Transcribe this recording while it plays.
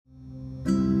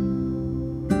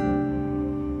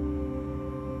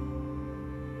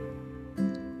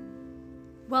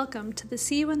Welcome to the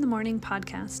See You in the Morning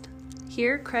podcast.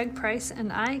 Here, Craig Price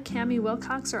and I, Cami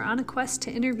Wilcox, are on a quest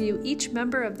to interview each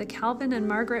member of the Calvin and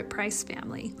Margaret Price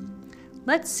family.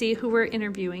 Let's see who we're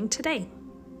interviewing today.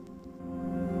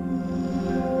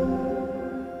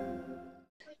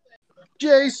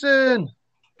 Jason!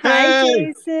 Hi,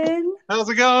 Jason. How's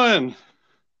it going?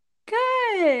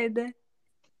 Good.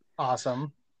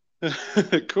 Awesome.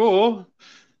 Cool.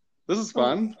 This is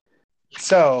fun.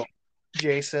 So,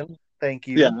 Jason, thank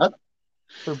you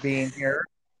for being here.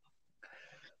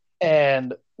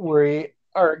 And we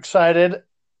are excited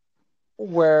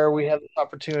where we have this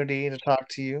opportunity to talk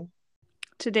to you.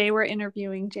 Today we're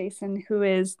interviewing Jason, who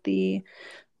is the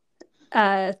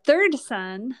third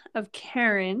son of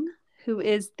Karen, who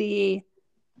is the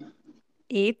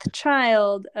eighth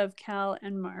child of Cal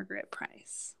and Margaret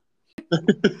Price.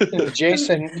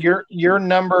 Jason, you're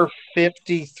number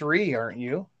 53, aren't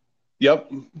you?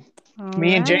 Yep.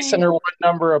 Me and Jason are one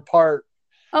number apart.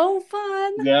 Oh,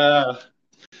 fun. Yeah,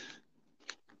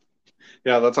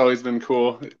 that's always been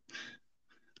cool.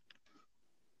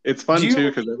 It's fun too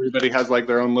because everybody has like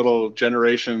their own little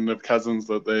generation of cousins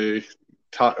that they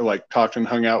talked and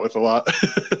hung out with a lot.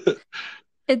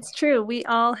 It's true. We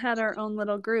all had our own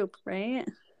little group, right?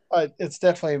 It's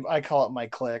definitely, I call it my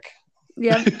clique.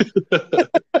 Yep.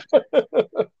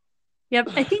 Yep.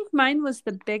 I think mine was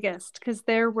the biggest because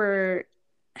there were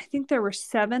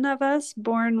 7 of us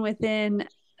born within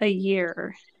a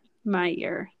year, my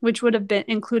year, which would have been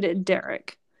included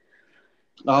Derek.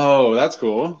 Oh, that's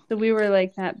cool. So we were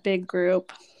like that big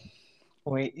group.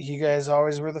 You guys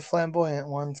always were the flamboyant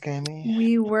ones, Cami.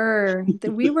 We were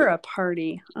a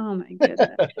party. Oh my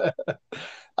goodness.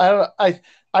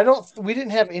 We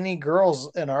didn't have any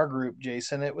girls in our group,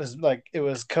 Jason. It was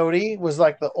Cody was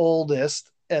like the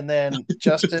oldest, and then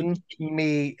Justin,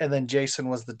 me, and then Jason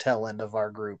was the tail end of our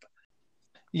group.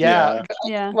 Yeah.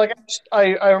 Like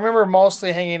I remember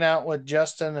mostly hanging out with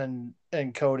Justin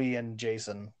and Cody and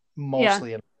Jason,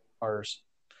 mostly in ours.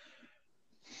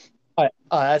 I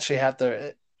actually have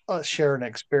to share an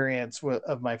experience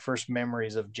of my first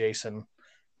memories of Jason.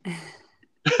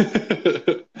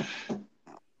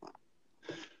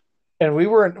 And we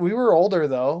were older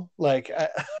though. Like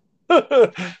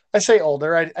I say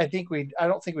older. I don't think we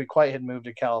quite had moved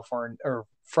to California or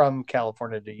from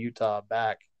California to Utah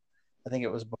back. I think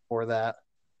it was before that.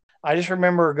 I just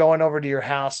remember going over to your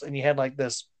house and you had like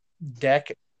this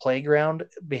deck playground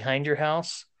behind your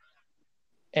house,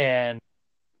 and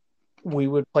we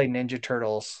would play Ninja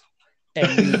Turtles.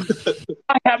 And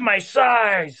I have my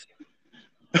size.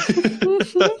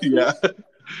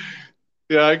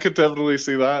 Yeah, I could definitely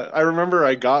see that. I remember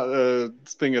I got a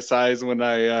thing of size when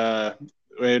I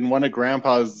in one of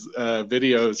Grandpa's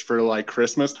videos for like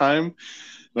Christmas time.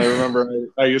 And I remember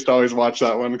I used to always watch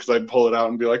that one because I'd pull it out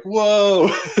and be like, "Whoa!"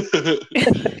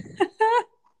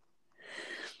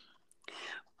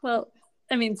 Well,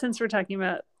 I mean, since we're talking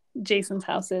about Jason's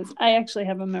houses, I actually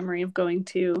have a memory of going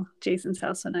to Jason's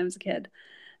house when I was a kid,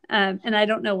 and I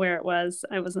don't know where it was.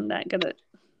 I wasn't that good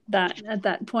at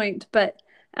that point, but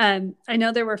I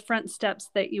know there were front steps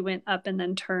that you went up and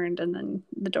then turned, and then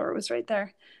the door was right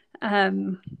there.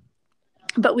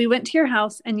 But we went to your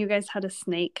house, and you guys had a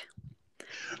snake.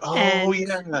 Oh,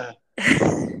 yeah.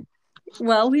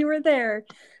 While we were there,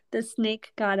 the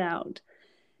snake got out,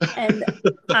 and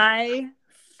I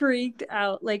freaked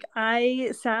out. Like,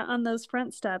 I sat on those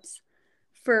front steps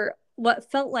for what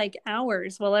felt like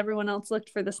hours while everyone else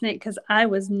looked for the snake because I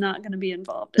was not going to be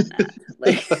involved in that.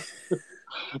 Like,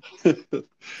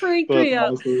 freaked me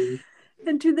out. Awesome.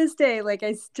 And to this day, like,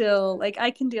 I still, like, I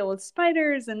can deal with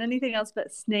spiders and anything else,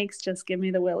 but snakes just give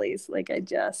me the willies. Like, I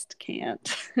just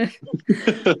can't.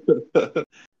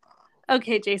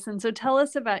 Okay, Jason, so tell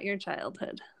us about your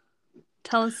childhood.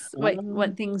 Tell us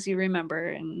what things you remember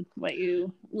and what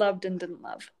you loved and didn't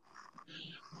love.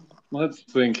 Let's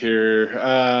think here.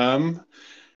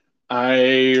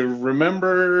 I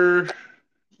remember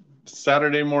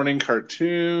Saturday morning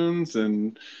cartoons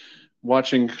and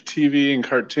watching TV and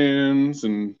cartoons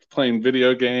and playing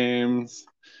video games.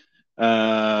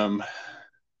 Farming,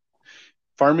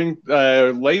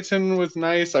 Layton was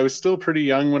nice. I was still pretty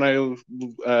young when I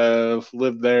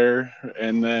lived there.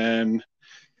 And then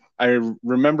I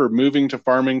remember moving to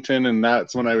Farmington, and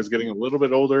that's when I was getting a little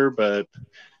bit older. But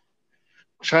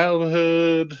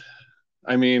childhood,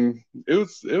 I mean, it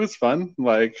was fun.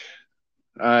 Like,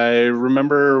 I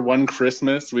remember one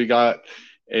Christmas we got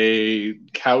a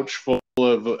couch full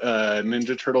of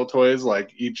Ninja Turtle toys.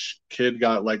 Like, each kid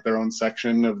got like their own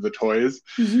section of the toys.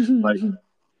 Like,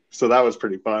 so that was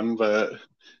pretty fun. But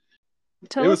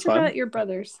tell us about your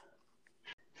brothers.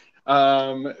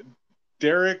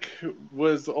 Derek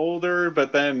was older,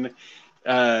 but then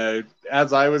as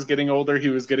I was getting older, he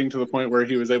was getting to the point where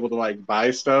he was able to like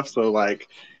buy stuff. So like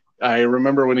I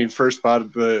remember when he first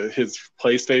bought his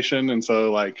PlayStation, and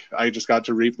so like I just got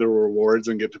to reap the rewards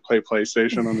and get to play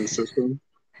PlayStation on his system.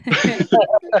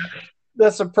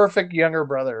 That's a perfect younger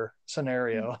brother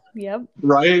scenario. Yep.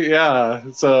 Right?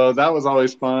 Yeah. So that was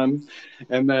always fun.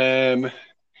 And then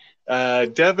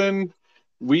Devin,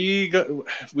 we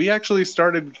actually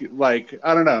started like,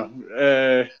 I don't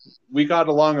know, we got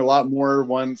along a lot more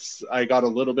once I got a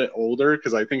little bit older,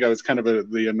 because I think I was kind of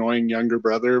the annoying younger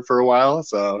brother for a while.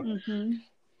 So,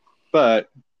 but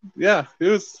yeah, it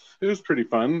was pretty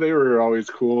fun. They were always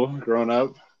cool growing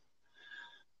up.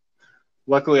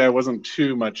 Luckily, I wasn't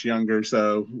too much younger,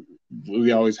 so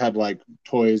we always had like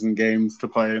toys and games to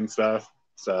play and stuff.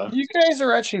 So you guys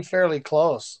are actually fairly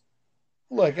close.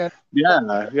 Like, yeah,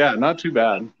 not too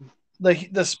bad.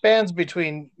 The spans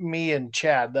between me and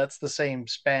Chad, that's the same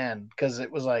span, because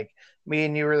it was like me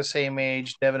and you were the same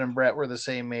age, Devin and Brett were the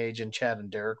same age, and Chad and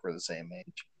Derek were the same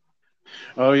age.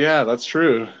 Oh yeah, that's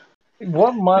true.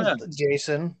 What month,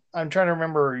 Jason? I'm trying to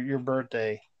remember your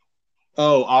birthday.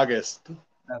 Oh, August.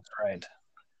 That's right.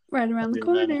 Right around the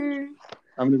corner.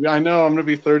 I'm gonna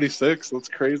be 36. That's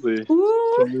crazy.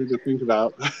 So weird to think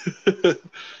about.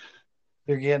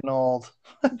 You're getting old.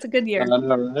 It's a good year. I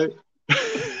know, right?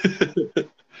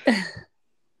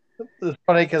 It's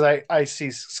funny because I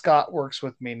see Scott works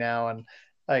with me now, and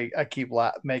I keep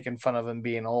making fun of him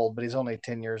being old, but he's only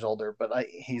 10 years older, but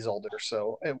he's older,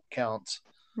 so it counts.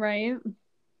 Right.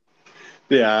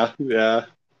 Yeah.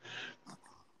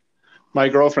 My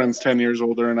girlfriend's 10 years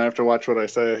older, and I have to watch what I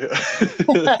say.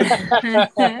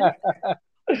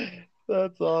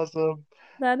 That's awesome.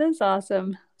 That is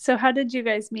awesome. So how did you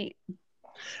guys meet?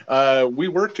 We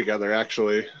worked together,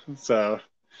 actually. So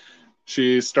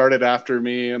she started after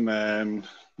me, and then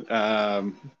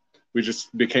we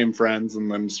just became friends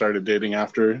and then started dating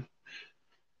after.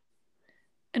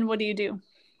 And what do you do?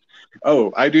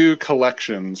 Oh, I do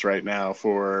collections right now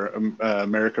for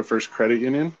America First Credit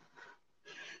Union.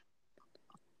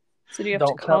 So do you have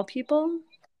to call people?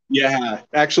 Yeah,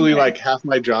 actually, like half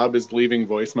my job is leaving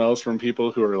voicemails from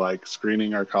people who are like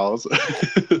screening our calls.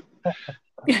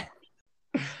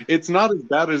 It's not as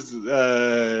bad as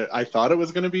I thought it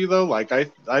was going to be, though. Like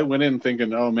I went in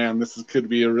thinking, oh man, could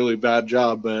be a really bad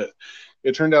job, but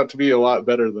it turned out to be a lot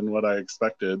better than what I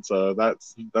expected. So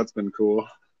that's been cool.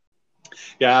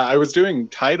 Yeah, I was doing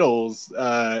titles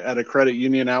at a credit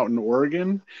union out in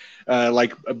Oregon.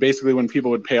 Like basically when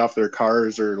people would pay off their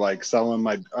cars or like sell them,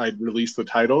 I'd release the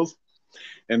titles.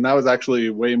 And that was actually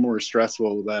way more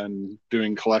stressful than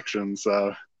doing collections.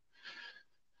 So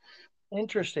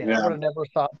interesting. Yeah. I would have never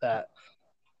thought that.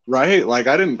 Right? Like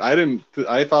I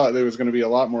thought it was going to be a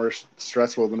lot more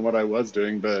stressful than what I was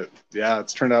doing, but yeah,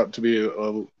 it's turned out to be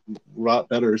a lot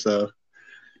better. So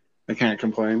I can't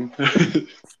complain.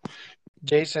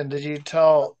 Jason, did you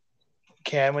tell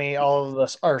Cammie all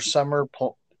of our summer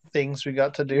things we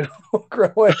got to do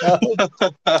growing up?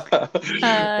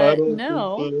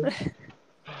 No.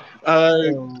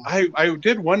 I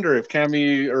did wonder if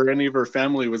Cammie or any of her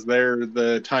family was there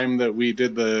the time that we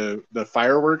did the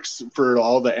fireworks for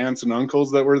all the aunts and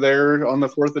uncles that were there on the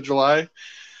 4th of July.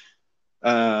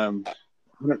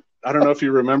 I don't know if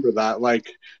you remember that. Like,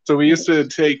 so we used to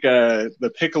take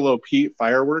the Piccolo Pete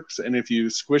fireworks, and if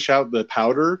you squish out the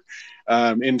powder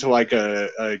into like a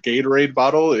Gatorade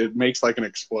bottle, it makes like an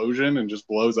explosion and just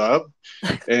blows up.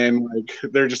 And like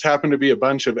there just happened to be a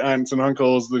bunch of aunts and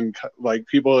uncles and like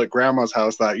people at grandma's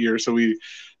house that year, so we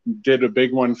did a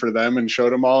big one for them and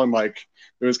showed them all. And like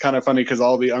it was kind of funny because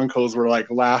all the uncles were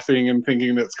like laughing and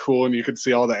thinking that's cool, and you could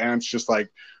see all the aunts just like,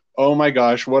 oh my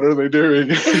gosh, what are they doing?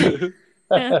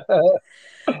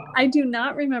 I do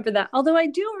not remember that, although I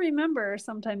do remember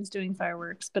sometimes doing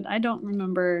fireworks, but I don't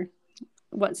remember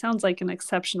what sounds like an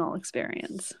exceptional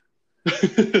experience.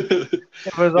 It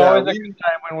was always a good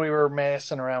time when we were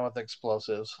messing around with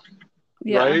explosives.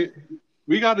 Yeah. Right?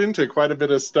 We got into quite a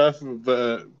bit of stuff,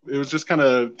 but it was just kind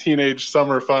of teenage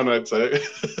summer fun, I'd say.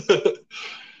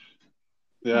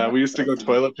 Yeah, we used to go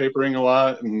toilet papering a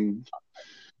lot, and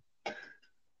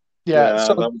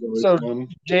so fun.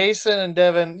 Jason and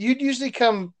Devin, you'd usually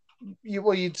come.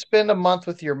 You'd spend a month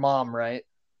with your mom, right?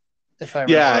 If I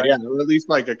remember right. Or at least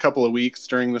like a couple of weeks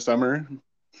during the summer.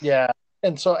 Yeah,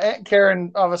 and so Aunt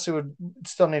Karen obviously would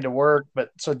still need to work, but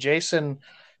so Jason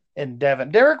and Devin.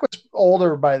 Derek was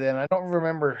older by then. I don't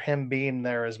remember him being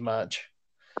there as much.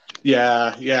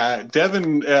 Yeah.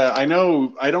 Devin, I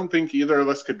don't think either of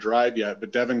us could drive yet,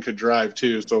 but Devin could drive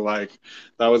too. So like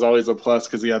that was always a plus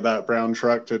because he had that brown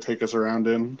truck to take us around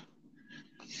in.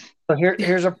 So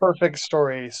here's a perfect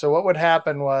story. So what would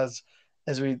happen was,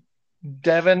 as we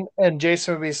Devin and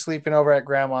Jason would be sleeping over at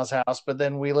grandma's house, but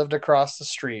then we lived across the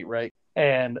street, right?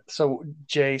 And so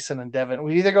Jason and Devin,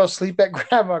 we either go sleep at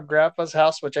grandma and grandpa's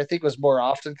house, which I think was more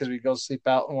often because we'd go sleep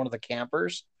out in one of the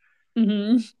campers.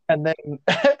 Hmm. And then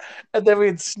and then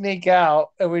we'd sneak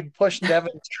out and we'd push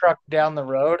Devin's truck down the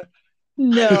road.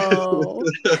 No.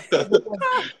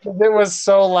 It was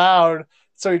so loud.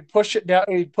 So we'd push it down,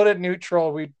 we'd put it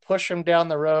neutral, we'd push him down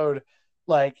the road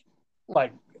like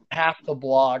like half the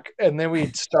block, and then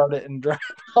we'd start it and drive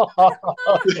off.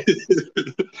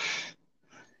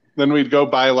 Then we'd go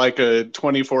buy like a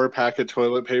 24 pack of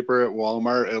toilet paper at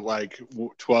Walmart at like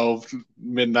 12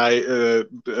 midnight at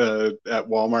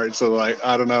Walmart. So like,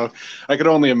 I don't know. I could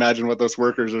only imagine what those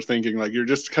workers are thinking. Like, you're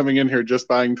just coming in here just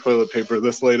buying toilet paper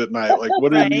this late at night. Like,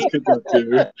 what are these Right. kids up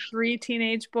to? 3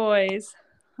 teenage boys.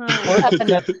 Huh.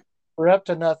 We're up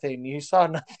to nothing. You saw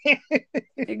nothing.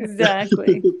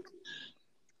 Exactly.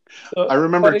 I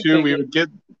remember Funny too, thing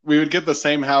we would get the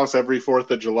same house every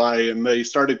 4th of July, and they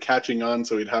started catching on,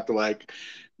 so we'd have to like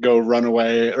go run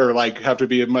away or like have to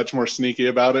be much more sneaky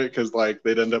about it because like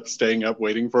they'd end up staying up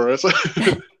waiting for us.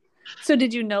 So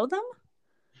did you know them?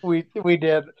 we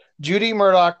did. Judy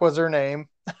Murdoch was her name.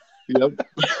 Yep.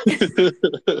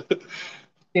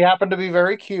 She happened to be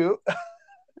very cute.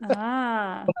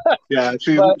 Ah. Yeah,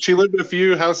 she lived a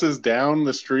few houses down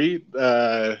the street,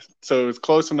 so it was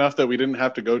close enough that we didn't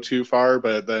have to go too far,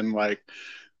 but then like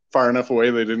far enough away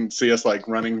they didn't see us like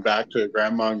running back to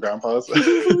grandma and grandpa's.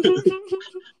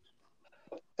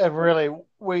 And really,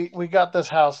 we got this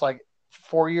house like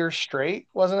 4 years straight,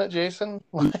 wasn't it, Jason?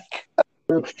 Like,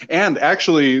 And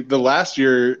actually, the last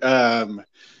year, I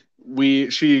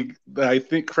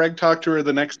think Craig talked to her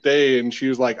the next day, and she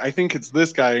was like, "I think it's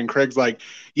this guy." And Craig's like,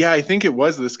 "Yeah, I think it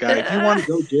was this guy. If you want to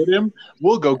go get him,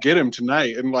 we'll go get him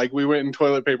tonight." And like, we went and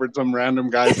toilet papered some random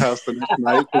guy's house the next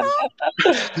night.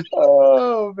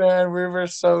 oh man, we were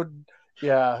so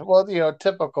yeah. Well,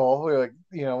 typical. We were like,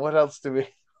 what else do we?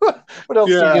 What else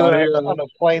do you do on a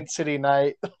Plain City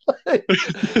night?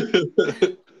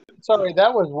 Sorry,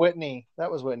 that was Whitney.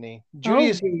 Judy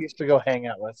is who we used to go hang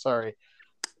out with. Sorry,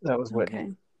 that was Whitney.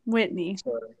 Okay. Whitney.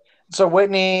 So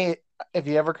Whitney, if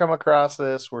you ever come across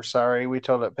this, we're sorry. We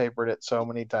toilet papered it so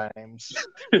many times.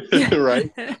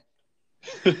 Right.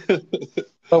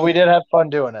 But we did have fun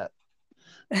doing it.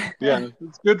 Yeah,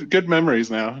 it's good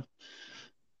memories now.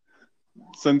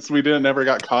 Since we never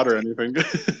got caught or anything.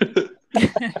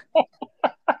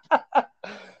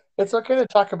 It's okay to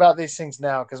talk about these things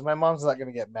now because my mom's not going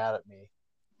to get mad at me.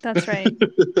 That's right.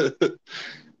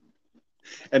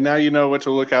 And now you know what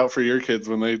to look out for your kids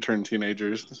when they turn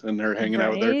teenagers and they're hanging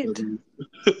out with their cousins.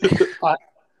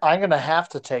 I'm going to have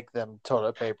to take them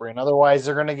toilet papering. Otherwise,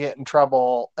 they're going to get in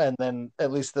trouble. And then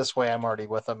at least this way, I'm already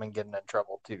with them and getting in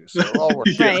trouble too. So I'll work.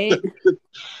 Right.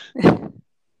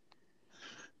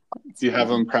 Do you have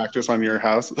them practice on your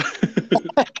house?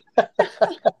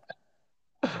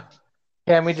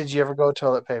 Cammy, did you ever go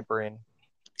toilet papering?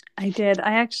 I did.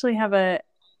 I actually have a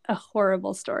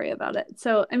horrible story about it.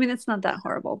 So, I mean, it's not that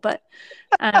horrible, but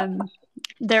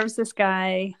there was this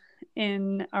guy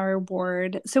in our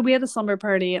ward. So we had a slumber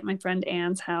party at my friend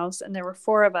Anne's house, and there were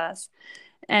 4 of us,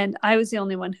 and I was the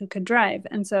only one who could drive.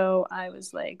 And so I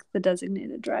was like the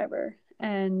designated driver.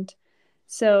 And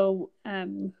so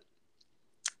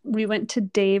we went to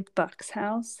Dave Buck's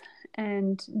house,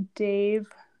 and Dave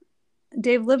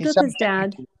lived with his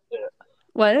dad.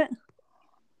 What?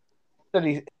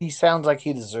 He sounds like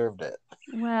he deserved it.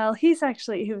 Well, he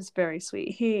was very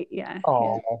sweet. He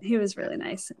was really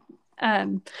nice.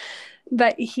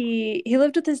 But he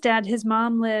lived with his dad. His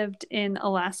mom lived in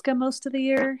Alaska most of the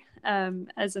year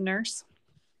as a nurse.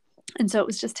 And so it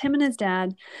was just him and his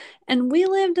dad. And we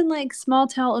lived in like small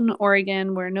town in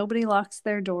Oregon where nobody locks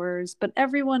their doors, but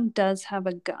everyone does have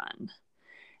a gun.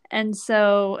 And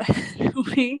so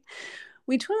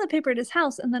we toilet papered his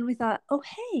house, and then we thought, oh,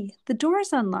 hey, the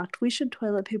door's unlocked. We should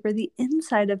toilet paper the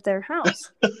inside of their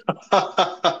house.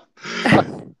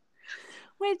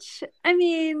 Which, I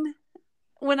mean,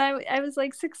 when I was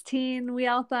like 16, we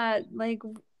all thought, like,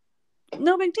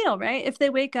 no big deal, right? If they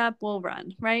wake up, we'll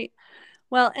run, right?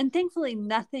 Well, and thankfully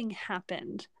nothing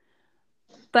happened.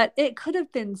 But it could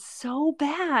have been so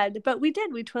bad. But we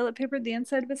did. We toilet papered the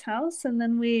inside of his house, and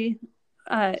then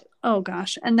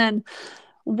and then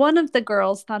one of the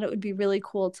girls thought it would be really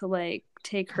cool to like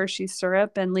take Hershey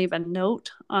syrup and leave a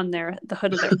note on the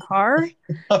hood of their car.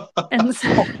 And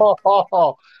so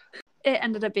it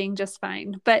ended up being just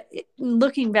fine. But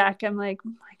looking back, I'm like, oh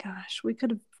my gosh, we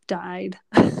could have died.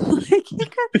 Like his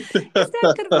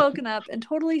dad could have woken up and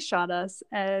totally shot us,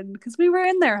 and because we were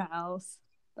in their house,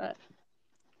 but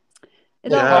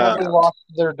it all worked Probably out. locked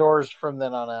their doors from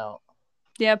then on out.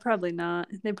 Yeah, probably not.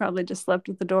 They probably just slept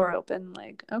with the door open,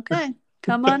 like, okay,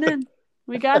 come on in.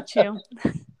 We got you.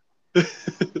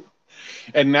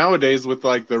 And nowadays with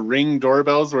like the Ring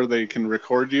doorbells where they can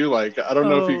record you, like I don't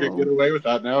know if you could get away with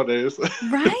that nowadays.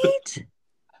 Right?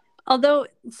 Although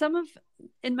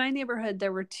in my neighborhood,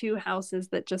 there were 2 houses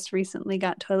that just recently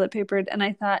got toilet papered. And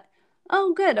I thought,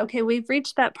 oh, good. Okay, we've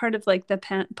reached that part of like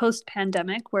the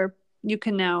post-pandemic where you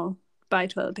can now buy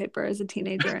toilet paper as a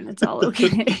teenager and it's all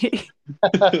okay.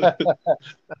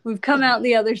 We've come out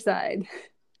the other side.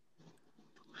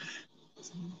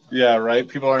 Yeah, right.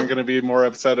 People aren't going to be more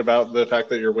upset about the fact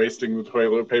that you're wasting the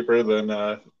toilet paper than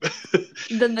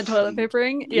the toilet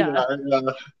papering. Yeah. Yeah.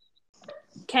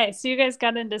 Okay, so you guys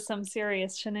got into some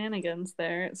serious shenanigans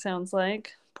there, it sounds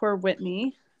like. Poor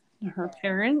Whitney and her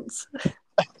parents.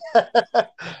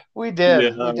 We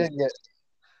did. Yeah.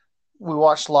 We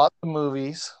watched lots of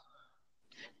movies.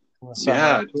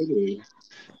 Yeah, totally.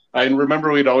 I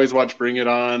remember we'd always watch Bring It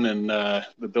On and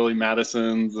the Billy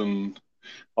Madisons and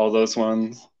all those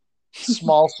ones.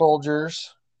 Small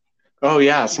Soldiers. Oh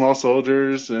yeah, Small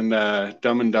Soldiers and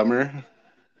Dumb and Dumber.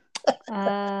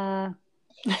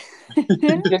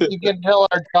 You can tell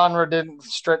our genre didn't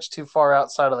stretch too far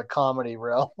outside of the comedy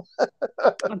realm.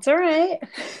 That's all right.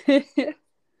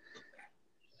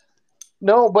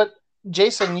 No, but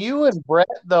Jason, you and Brett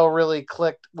though really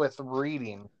clicked with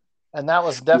reading, and that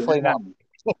was definitely not.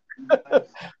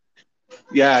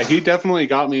 Yeah, he definitely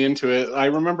got me into it. I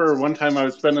remember one time I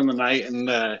was spending the night,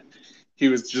 and he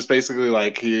was just basically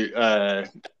like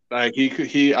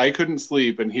I couldn't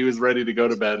sleep, and he was ready to go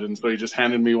to bed, and so he just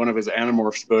handed me one of his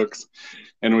Animorphs books,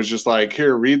 and was just like,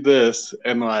 "Here, read this."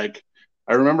 And like,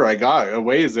 I remember I got a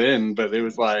ways in, but it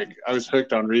was like I was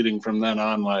hooked on reading from then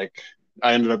on. Like,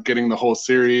 I ended up getting the whole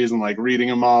series and like reading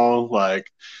them all.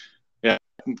 Like, yeah,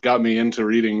 it got me into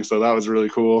reading, so that was really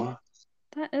cool.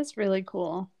 That is really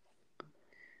cool.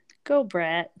 Go,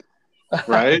 Brett.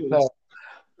 Right?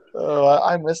 Oh,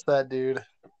 I miss that dude.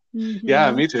 Mm-hmm.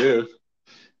 Yeah, me too.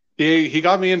 He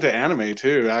got me into anime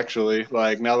too, actually.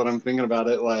 Like, now that I'm thinking about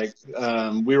it, like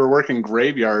we were working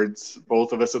graveyards,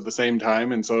 both of us at the same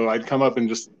time, and so I'd come up and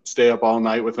just stay up all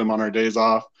night with him on our days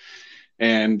off,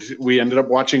 and we ended up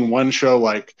watching one show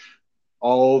like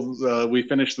we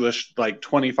finished this like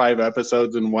 25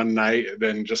 episodes in one night,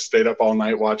 then just stayed up all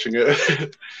night watching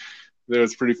it. It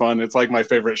was pretty fun. It's like my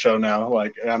favorite show now,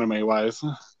 like anime wise.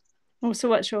 Oh, so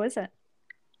what show is it?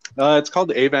 It's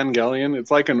called Evangelion.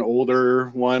 It's like an older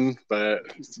one, but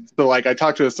so like I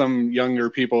talked to some younger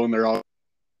people and they're all,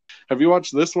 "Have you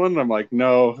watched this one?" And I'm like,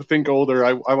 "No, think older.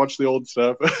 I watch the old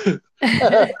stuff."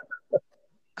 That's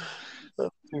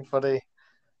too funny.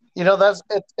 You know,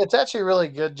 it's actually really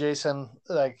good, Jason.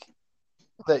 Like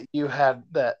that you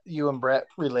and Brett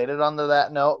related onto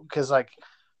that note, because like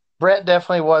Brett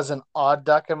definitely was an odd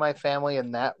duck in my family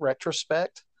in that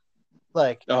retrospect.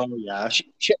 Like, oh yeah,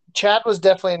 Chad was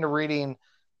definitely into reading,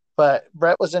 but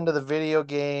Brett was into the video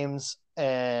games,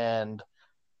 and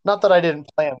not that I didn't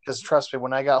play them, because trust me,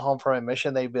 when I got home from a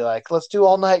mission, they'd be like, "Let's do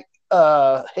all night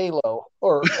Halo,"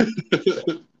 or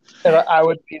and I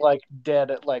would be like dead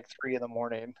at like 3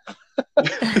 a.m.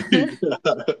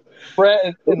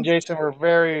 Brett and Jason were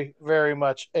very, very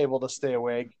much able to stay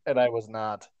awake, and I was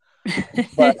not.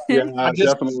 But yeah,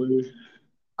 definitely.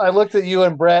 I looked at you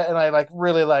and Brett, and I like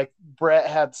really like Brett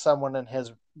had someone in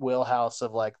his wheelhouse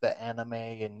of like the anime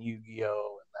and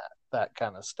Yu-Gi-Oh and that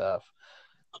kind of stuff.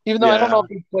 Even though I don't know if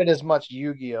he played as much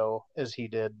Yu-Gi-Oh as he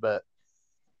did, but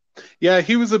yeah,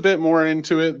 he was a bit more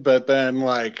into it. But then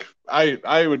like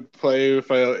I would play if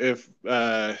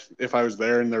I was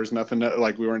there and there was nothing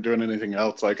like we weren't doing anything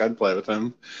else. Like I'd play with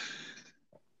him.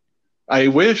 I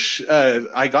wish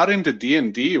I got into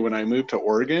D&D when I moved to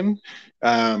Oregon.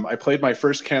 I played my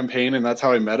first campaign, and that's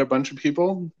how I met a bunch of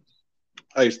people.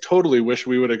 I totally wish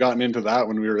we would have gotten into that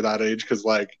when we were that age, because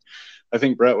like I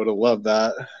think Brett would have loved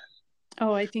that.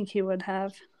 Oh, I think he would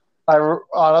have.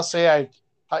 Honestly,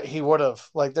 he would have.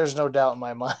 Like, there's no doubt in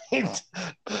my mind.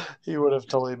 He would have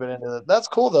totally been into it. That's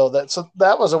cool though.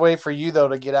 That was a way for you though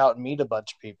to get out and meet a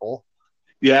bunch of people.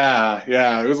 Yeah,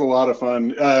 it was a lot of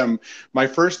fun. My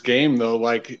first game though,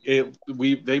 like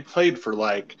they played for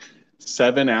like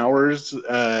 7 hours.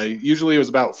 Usually it was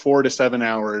about 4 to 7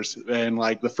 hours, and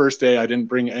like the first day I didn't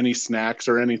bring any snacks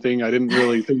or anything. I didn't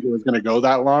really think it was going to go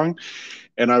that long,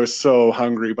 and I was so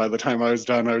hungry by the time I was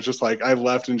done. I was just like, I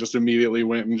left and just immediately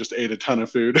went and just ate a ton of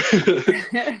food.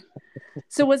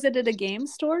 So was it at a game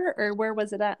store, or where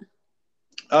was it at?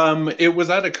 It was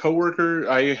at a coworker.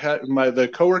 The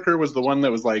coworker was the one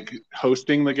that was like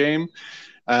hosting the game.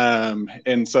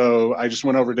 And so I just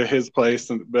went over to his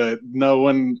place, but no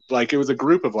one, like, it was a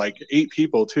group of like 8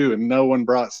 people too, and no one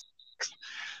brought snacks.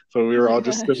 So we were all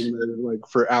just sitting there like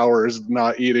for hours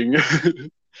not eating.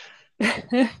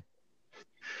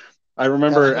 I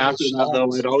remember after that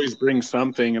though, I'd always bring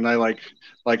something, and I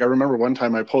remember one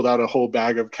time I pulled out a whole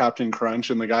bag of Captain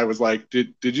Crunch, and the guy was like,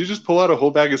 "Did you just pull out a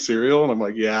whole bag of cereal?" And I'm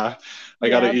like, "Yeah, I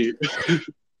gotta eat."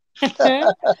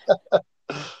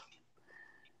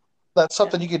 That's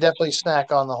something you could definitely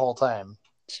snack on the whole time.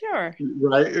 Sure.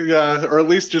 Right? Yeah, or at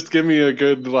least just give me a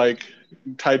good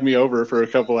tide me over for a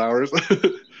couple hours.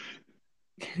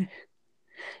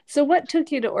 So what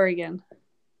took you to Oregon?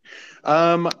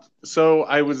 So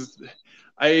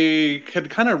I had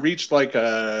kind of reached like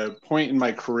a point in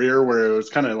my career where it was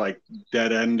kind of like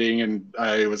dead ending, and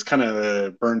I was kind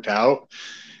of burnt out.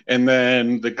 And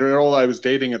then the girl I was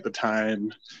dating at the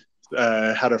time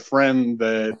had a friend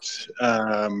that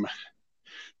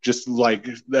just like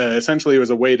essentially it was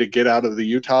a way to get out of the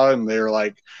Utah, and they were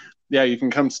like, yeah, you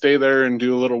can come stay there and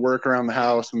do a little work around the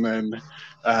house. And then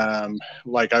I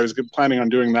was planning on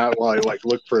doing that while I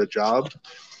looked for a job.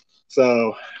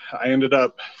 So I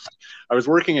was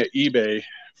working at eBay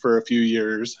for a few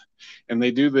years, and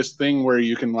they do this thing where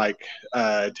you can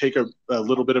take a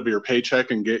little bit of your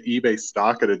paycheck and get eBay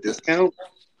stock at a discount.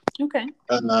 Okay.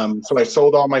 So I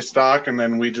sold all my stock, and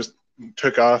then we just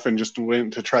took off and just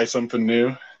went to try something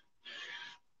new.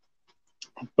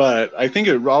 But I think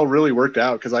it all really worked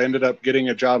out because I ended up getting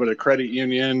a job at a credit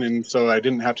union, and so I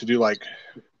didn't have to do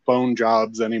phone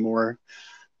jobs anymore.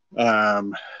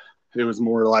 It was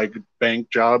more like bank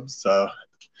jobs. So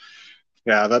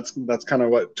yeah, that's kind of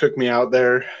what took me out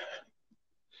there.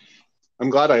 I'm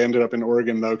glad I ended up in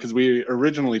Oregon though, because we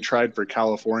originally tried for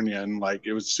California, and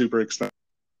it was super expensive.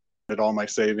 All my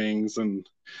savings, and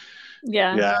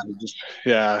yeah.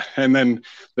 And then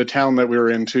the town that we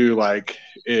were into,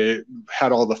 it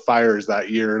had all the fires that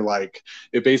year.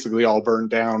 It basically all burned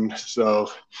down. So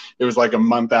it was a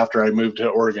month after I moved to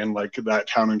Oregon, that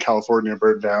town in California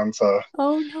burned down. So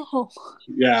oh no.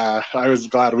 Yeah, I was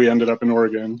glad we ended up in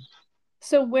Oregon.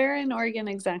 So where in Oregon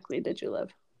exactly did you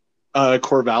live?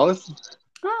 Corvallis.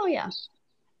 Oh yeah.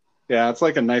 Yeah, it's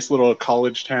a nice little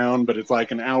college town, but it's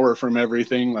an hour from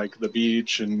everything, the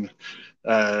beach and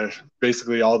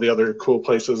basically all the other cool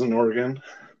places in Oregon.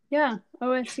 Yeah,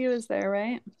 OSU is there,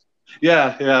 right?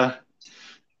 Yeah.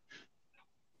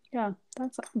 Yeah,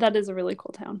 that is a really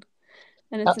cool town,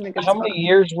 and it's in a good How spot. many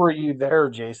years were you there,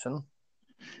 Jason?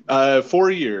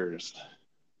 4 years.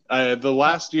 The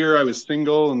last year I was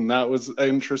single, and that was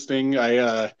interesting.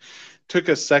 I took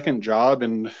a second job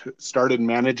and started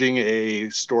managing a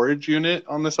storage unit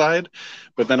on the side,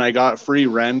 but then I got free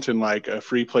rent and a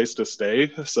free place to stay.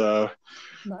 So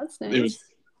that's nice.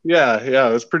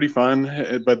 It was pretty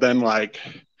fun. But then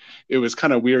it was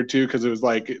kind of weird too, because it was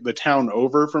the town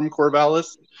over from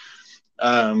Corvallis.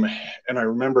 And I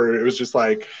remember it was just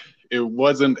it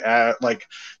wasn't at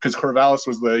because Corvallis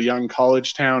was the young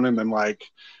college town, and then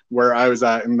where I was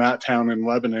at in that town in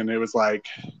Lebanon, it was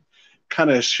kind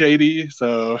of shady.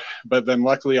 So, but then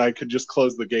luckily I could just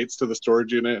close the gates to the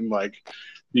storage unit and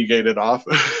be gated off.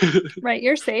 Right,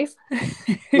 you're safe. I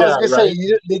was gonna say,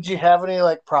 did you have any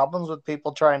problems with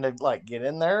people trying to get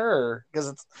in there, or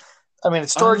because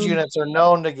storage units are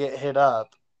known to get hit up.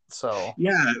 So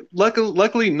yeah,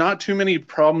 luckily not too many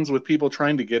problems with people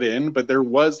trying to get in, but there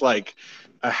was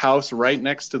a house right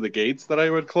next to the gates that I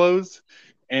would close.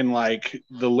 And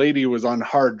the lady was on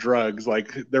hard drugs.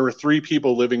 There were 3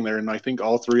 people living there, and I think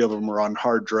all 3 of them were on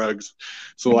hard drugs.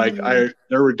 So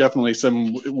there were definitely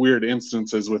some weird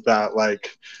instances with that.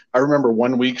 I remember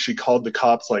one week she called the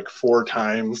cops 4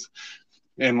 times.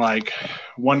 And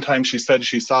one time she said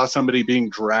she saw somebody being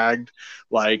dragged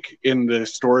in the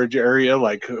storage area,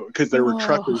 because there were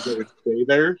truckers that would stay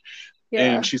there.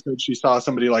 Yeah. And she said she saw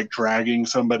somebody dragging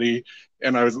somebody,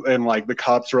 and the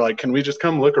cops were can we just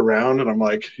come look around? And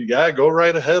I'm yeah, go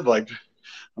right ahead. I'm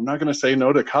not going to say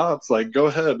no to cops. Go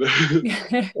ahead.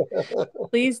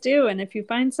 Please do. And if you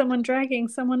find someone dragging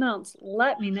someone else,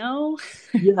 let me know.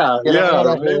 Yeah.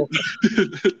 Right?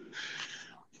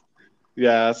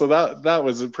 Yeah, so that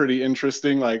was pretty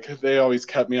interesting. They always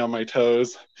kept me on my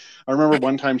toes. I remember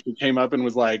one time she came up and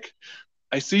was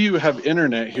I see you have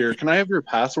internet here. Can I have your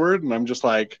password? And I'm just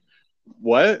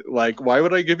what? Why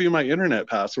would I give you my internet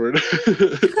password?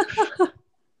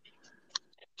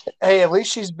 Hey, at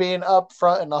least she's being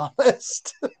upfront and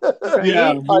honest.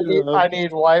 Yeah, I need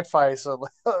Wi-Fi, so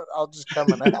I'll just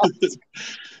come and ask.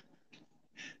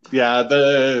 Yeah,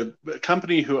 the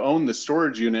company who owned the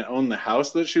storage unit owned the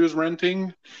house that she was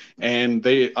renting, and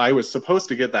I was supposed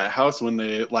to get that house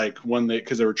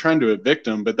because they were trying to evict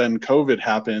them, but then COVID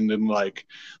happened and like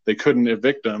they couldn't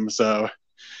evict them, so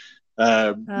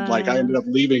like I ended up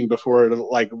leaving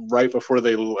right before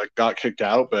they like got kicked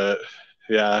out, but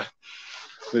yeah,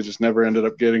 they just never ended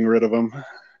up getting rid of them.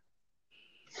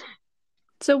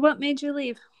 So what made you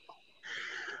leave?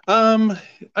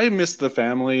 I missed the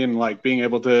family and like being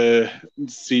able to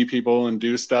see people and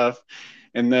do stuff.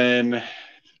 And then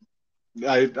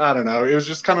I don't know. It was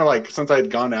just kind of like since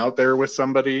I'd gone out there with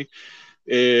somebody,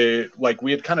 like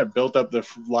we had kind of built up the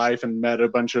life and met a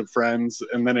bunch of friends,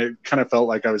 and then it kind of felt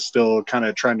like I was still kind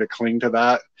of trying to cling to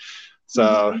that.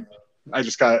 So I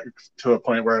just got to a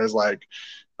point where I was like,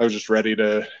 I was just ready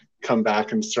to come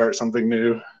back and start something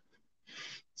new.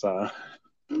 So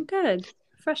good.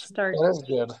 Fresh start. That is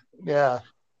good. Yeah.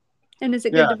 And is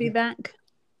it good to be back?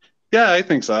 Yeah, I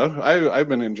think so. I've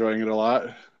been enjoying it a lot.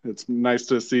 It's nice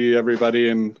to see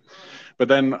everybody, but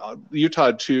then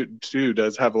Utah too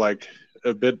does have like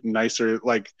a bit nicer.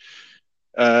 Like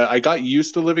I got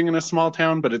used to living in a small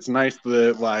town, but it's nice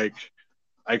that like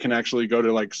I can actually go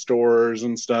to like stores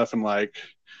and stuff, and like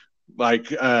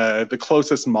the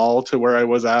closest mall to where I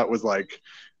was at was like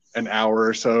an hour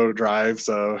or so drive.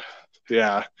 So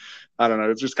yeah, I don't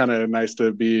know. It's just kind of nice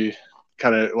to be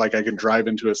kind of like I can drive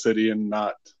into a city and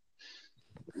not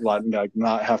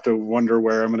have to wonder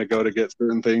where I'm going to go to get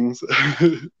certain things.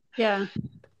 Yeah,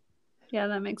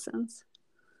 that makes sense.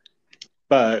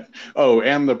 But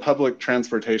and the public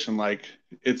transportation, like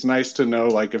it's nice to know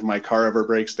like if my car ever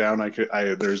breaks down,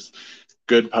 there's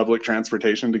good public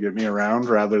transportation to get me around,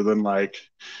 rather than like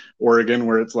Oregon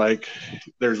where it's like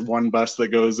there's one bus that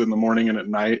goes in the morning and at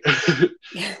night.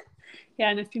 Yeah,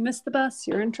 and if you miss the bus,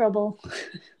 you're in trouble.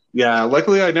 Yeah,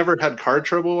 luckily I never had car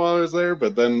trouble while I was there,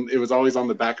 but then it was always on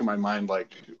the back of my mind,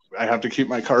 like I have to keep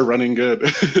my car running good.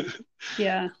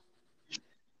 Yeah,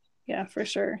 for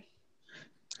sure.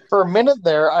 For a minute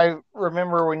there, I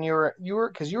remember when you were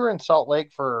because you were in Salt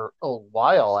Lake for a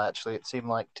while. Actually, it seemed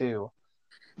like too.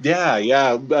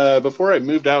 Yeah. Before I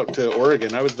moved out to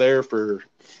Oregon, I was there for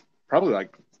probably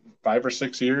like 5 or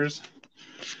 6 years.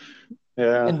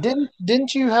 Yeah. And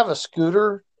didn't you have a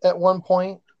scooter at one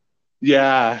point?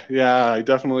 Yeah, I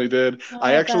definitely did.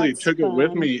 I actually that's took it with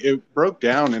fun. me. It broke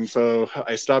down, and so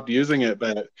I stopped using it,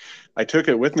 but I took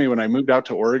it with me when I moved out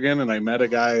to Oregon, and I met a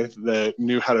guy that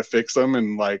knew how to fix them,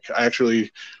 and like I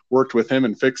actually worked with him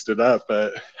and fixed it up,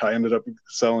 but I ended up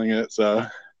selling it. So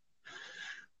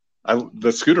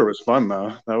the scooter was fun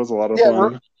though. That was a lot of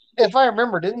fun. If I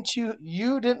remember, didn't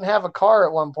you didn't have a car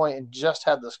at one point and just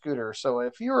had the scooter? So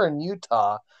if you were in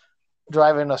Utah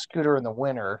driving a scooter in the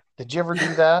winter, did you ever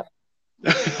do that?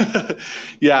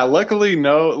 Yeah, luckily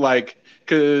no, like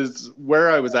because where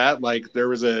I was at, like there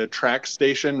was a track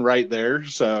station right there,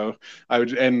 so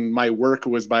and my work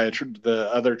was by the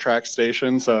other track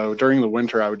station, so during the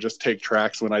winter I would just take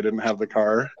tracks when I didn't have the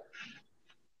car.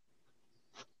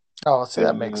 Oh, see,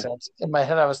 that makes sense. In my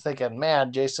head, I was thinking,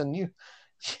 man, Jason, you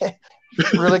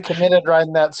really committed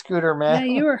riding that scooter, man.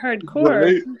 Yeah, you were hardcore.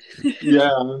 Right? Yeah.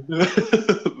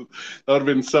 That would have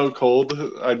been so cold.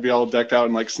 I'd be all decked out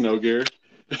in like snow gear.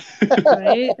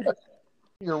 Right.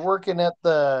 You're working at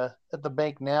the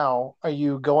bank now. Are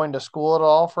you going to school at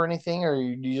all for anything, or are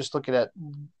you just looking at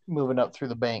moving up through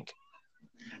the bank?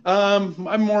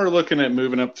 I'm more looking at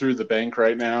moving up through the bank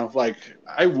right now. Like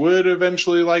I would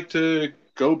eventually like to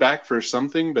go back for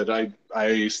something, but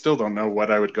I still don't know what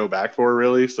I would go back for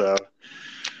really. So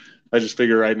I just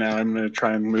figure right now I'm going to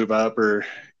try and move up or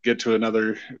get to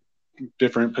another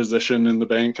different position in the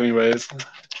bank anyways.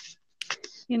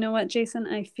 You know what, Jason?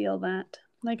 I feel that.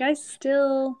 Like I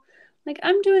still, like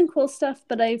I'm doing cool stuff,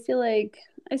 but I feel like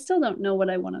I still don't know what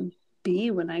I want to be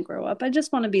when I grow up. I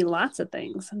just want to be lots of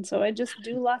things. And so I just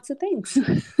do lots of things.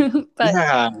 But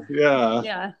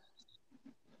yeah.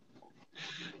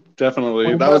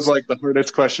 Definitely. That was like the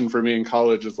hardest question for me in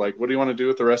college is like, what do you want to do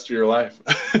with the rest of your life?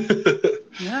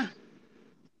 Yeah.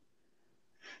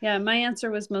 Yeah. My answer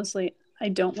was mostly, I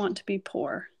don't want to be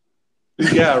poor.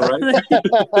 Yeah, right.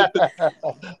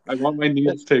 I want my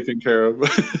needs taken care of.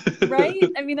 Right?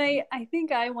 I mean, I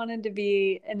think I wanted to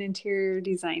be an interior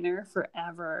designer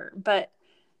forever, but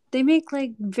they make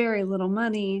like very little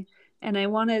money, and I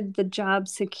wanted the job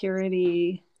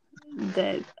security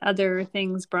that other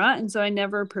things brought, and so I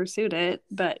never pursued it.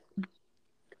 But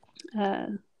yeah.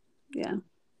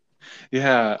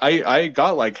 Yeah, I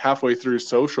got like halfway through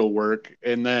social work,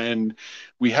 and then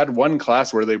we had one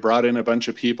class where they brought in a bunch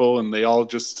of people and they all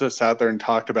just sat there and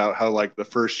talked about how like the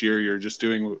first year you're just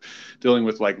dealing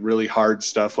with like really hard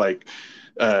stuff, like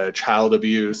child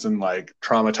abuse and like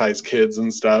traumatized kids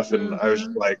and stuff. And I was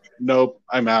just like, nope,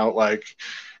 I'm out. Like,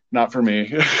 not for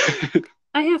me.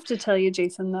 I have to tell you,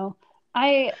 Jason, though,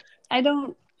 I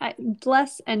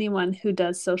bless anyone who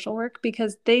does social work,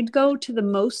 because they'd go to the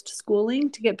most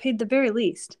schooling to get paid the very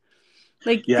least.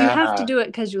 Like, you have to do it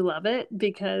because you love it,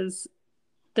 because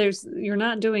you're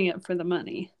not doing it for the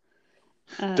money.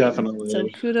 Definitely. So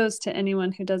kudos to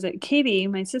anyone who does it. Katie,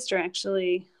 my sister,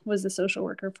 actually was a social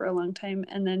worker for a long time,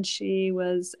 and then she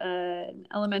was an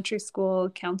elementary school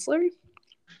counselor,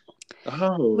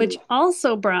 which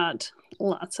also brought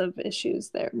lots of issues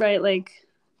there, right? Like,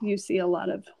 you see a lot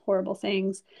of horrible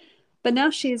things. But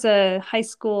now she's a high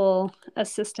school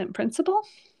assistant principal,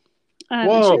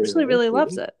 and she actually really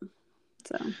loves it.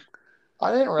 So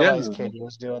I didn't realize Katie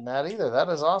was doing that either. That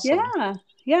is awesome.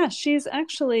 Yeah, she's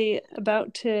actually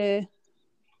about to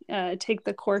take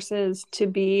the courses to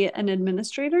be an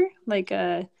administrator, like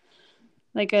a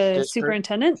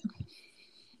superintendent.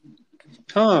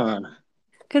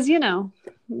 Because, you know,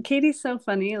 Katie's so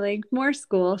funny. Like, more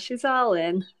school, she's all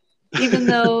in. Even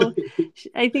though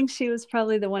I think she was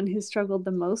probably the one who struggled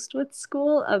the most with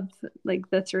school of like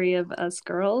the three of us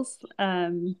girls.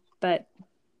 But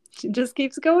she just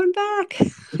keeps going back.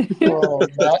 Well,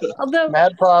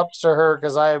 mad props to her,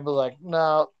 because I was like,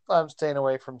 no, I'm staying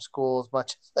away from school as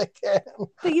much as I can.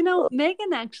 But, you know,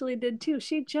 Megan actually did too.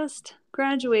 She just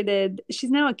graduated.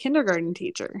 She's now a kindergarten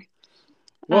teacher.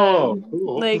 Whoa,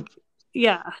 cool. Like,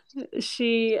 yeah,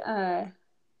 she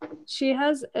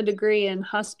has a degree in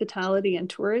hospitality and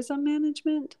tourism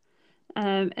management.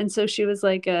 And so she was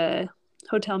like a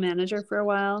hotel manager for a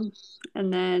while.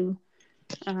 And then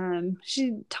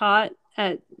she taught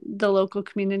at the local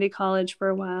community college for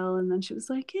a while. And then she was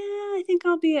like, yeah, I think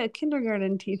I'll be a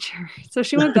kindergarten teacher. So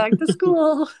she went back to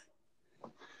school.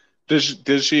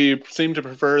 Does she seem to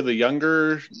prefer the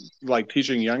younger, like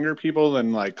teaching younger people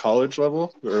than like college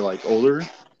level or like older?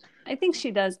 I think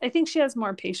she does. I think she has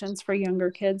more patience for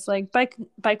younger kids. Like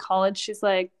by college, she's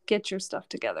like, get your stuff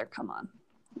together. Come on.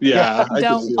 Yeah.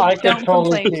 I can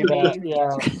totally see that.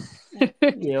 Yeah.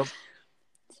 Yep.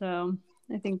 So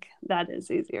I think that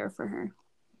is easier for her.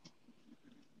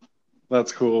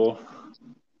 That's cool.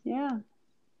 Yeah.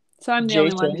 So I'm the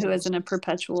only one who isn't a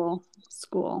perpetual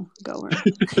school goer.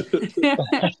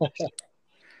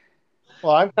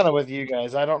 Well, I'm kind of with you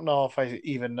guys. I don't know if I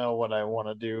even know what I want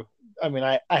to do. I mean,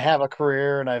 I have a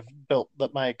career and I've built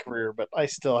my career, but I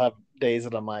still have days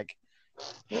that I'm like,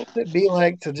 what would it be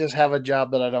like to just have a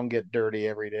job that I don't get dirty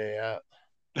every day at?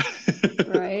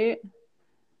 Right.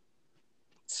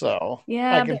 So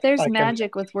yeah, but there's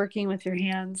magic with working with your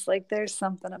hands. Like, there's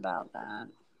something about that.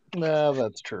 No,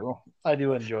 that's true. I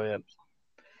do enjoy it.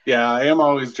 Yeah, I am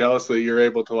always jealous that you're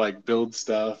able to like build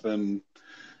stuff and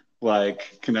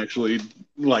like can actually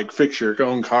like fix your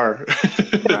own car.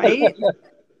 Right.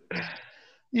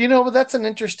 You know, but that's an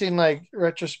interesting like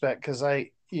retrospect, because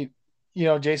you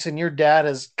know, Jason, your dad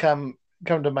has come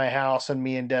to my house, and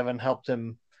me and Devin helped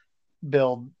him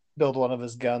build one of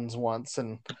his guns once,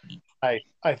 and I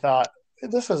thought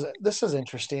this is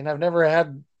interesting. I've never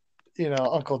had, you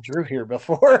know, Uncle Drew here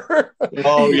before.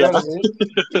 Oh yeah.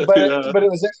 But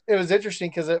it was interesting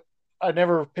because I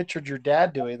never pictured your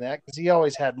dad doing that, because he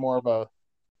always had more of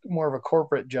a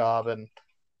corporate job, and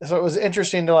so it was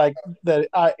interesting to like that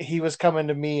he was coming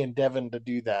to me and Devin to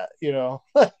do that, you know.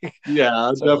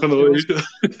 Yeah, so definitely.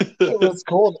 It was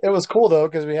cool. It was cool though,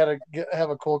 because we had to have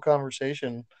a cool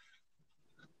conversation.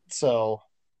 So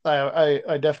I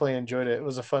definitely enjoyed it. It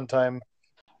was a fun time.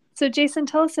 So Jason,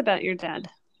 tell us about your dad.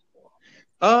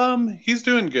 He's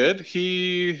doing good.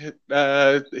 He's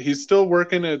still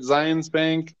working at Zions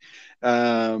Bank.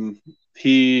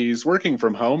 He's working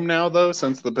from home now though,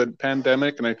 since the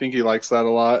pandemic, and I think he likes that a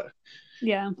lot.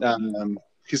 Yeah.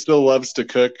 He still loves to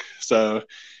cook, so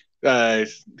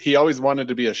he always wanted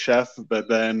to be a chef, but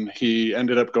then he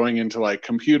ended up going into like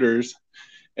computers,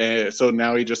 and so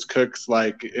now he just cooks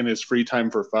like in his free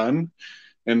time for fun.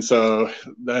 And so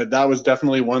that was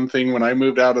definitely one thing when I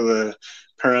moved out of the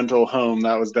parental home.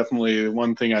 That was definitely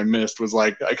one thing I missed, was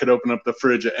like I could open up the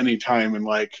fridge at any time and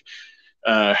like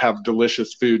have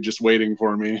delicious food just waiting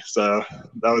for me. So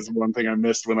that was one thing I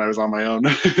missed when I was on my own.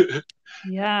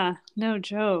 Yeah, no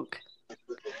joke.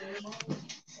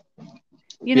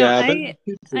 You know, I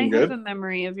have a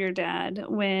memory of your dad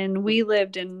when we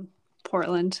lived in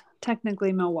Portland,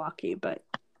 technically Milwaukee, but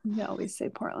we always say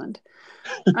Portland.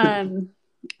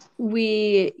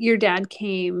 Your dad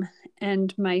came,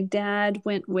 and my dad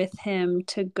went with him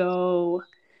to go,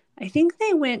 I think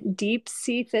they went deep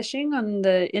sea fishing in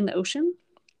the ocean.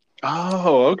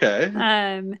 Oh, okay.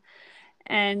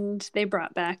 and they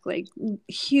brought back like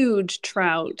huge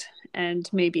trout and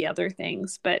maybe other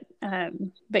things. But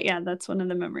yeah, that's one of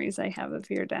the memories I have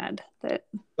of your dad, that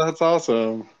That's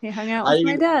awesome. he hung out with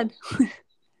my dad.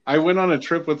 I went on a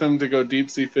trip with him to go deep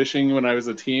sea fishing when I was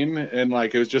a teen, and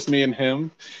like it was just me and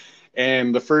him.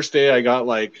 And the first day I got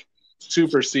like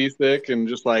super seasick and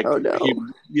just like Oh, no. he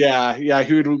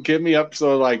would get me up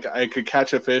so like I could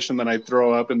catch a fish and then I'd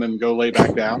throw up and then go lay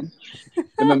back down.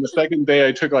 And then the second day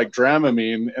I took like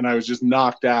Dramamine and I was just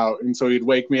knocked out, and so he'd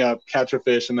wake me up, catch a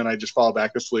fish, and then I just fall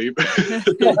back asleep. That's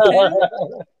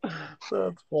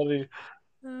funny.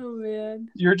 Oh man,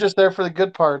 you're just there for the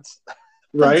good parts.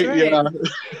 Right? Yeah.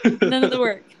 None of the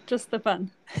work, just the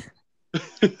fun.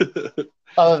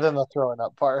 Other than the throwing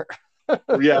up part.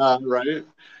 Yeah, right.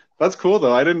 That's cool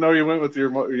though. I didn't know you went with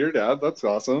your dad. That's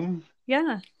awesome.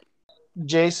 Yeah.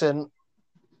 Jason,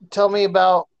 tell me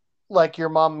about like your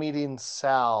mom meeting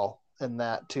Sal and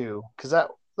that too, because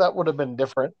that would have been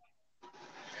different.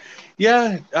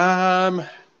 Yeah,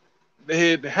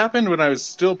 it happened when I was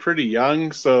still pretty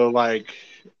young, so like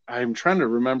I'm trying to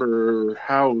remember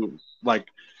how, like,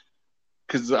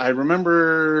 because I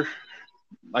remember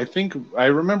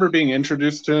being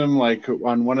introduced to him like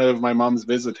on one of my mom's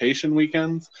visitation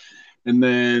weekends, and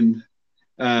then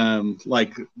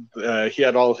he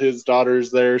had all his daughters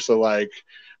there, so like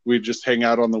we'd just hang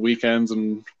out on the weekends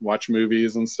and watch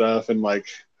movies and stuff, and like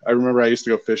I remember I used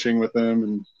to go fishing with him.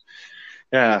 And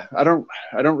yeah, I don't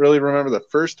really remember the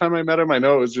first time I met him. I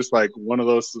know it was just like one of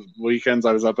those weekends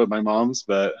I was up at my mom's,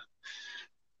 but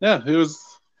yeah, it was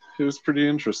pretty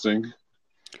interesting.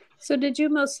 So did you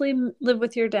mostly live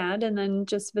with your dad and then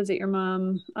just visit your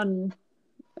mom on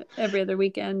every other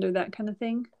weekend or that kind of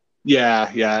thing?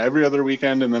 Yeah, every other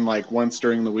weekend, and then like once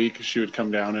during the week she would come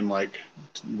down and like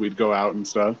we'd go out and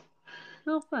stuff.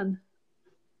 Oh, fun.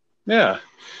 Yeah,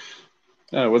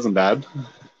 it wasn't bad.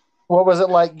 What was it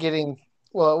like getting?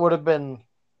 Well, it would have been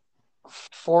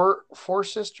four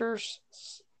sisters,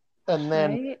 and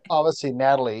then obviously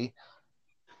Natalie.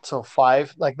 So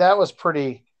 5. Like that was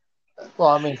pretty. Well,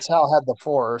 I mean, Sal had the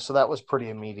 4, so that was pretty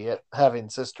immediate having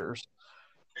sisters.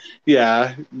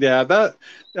 Yeah, that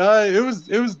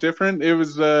it was different. It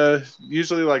was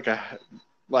usually like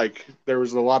there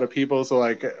was a lot of people, so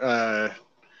like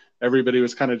everybody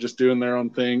was kind of just doing their own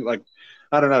thing. Like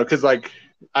I don't know, because like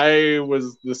I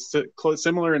was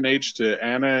similar in age to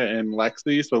Anna and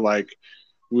Lexi, so like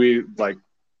we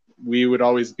would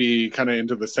always be kind of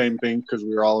into the same thing because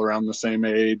we were all around the same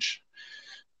age.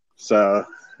 So,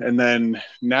 and then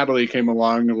Natalie came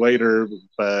along later,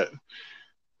 but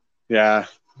yeah,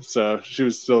 so she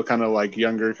was still kind of like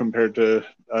younger compared to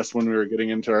us when we were getting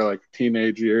into our like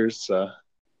teenage years. So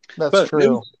that's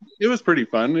true. It was pretty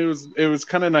fun. It was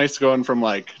kind of nice going from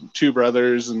like 2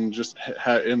 brothers and just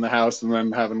in the house, and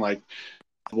then having like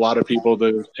a lot of people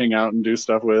to hang out and do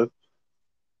stuff with.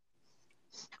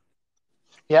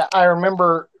 Yeah, I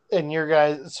remember in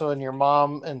your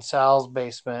mom and Sal's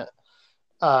basement,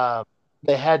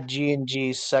 they had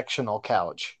G&G's sectional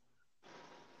couch.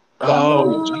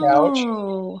 Couch.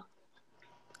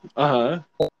 Uh-huh.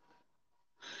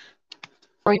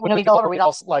 When we go over, we'd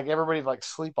all like everybody like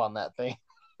sleep on that thing.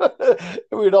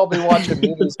 We'd all be watching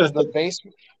movies because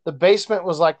the basement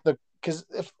was like because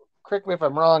correct me if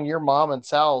I'm wrong, your mom and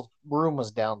Sal's room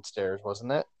was downstairs,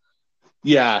 wasn't it?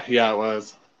 Yeah, it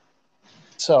was.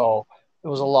 So it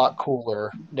was a lot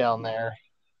cooler down there.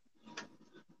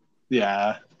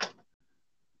 Yeah.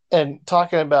 And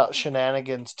talking about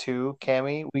shenanigans too,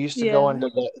 Cammie, we used to go into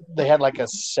they had like a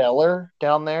cellar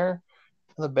down there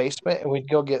in the basement, and we'd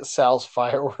go get Sal's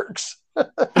fireworks.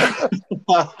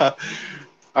 I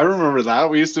remember that.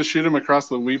 We used to shoot them across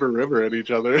the Weber River at each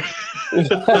other.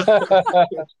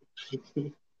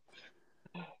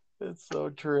 It's so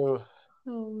true.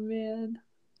 Oh man,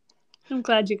 I'm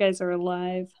glad you guys are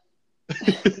alive.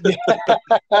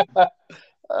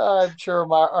 I'm sure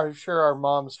our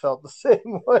moms felt the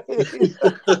same way.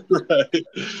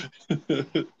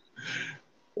 Right.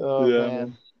 Oh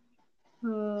man.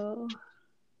 Oh.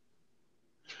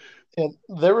 And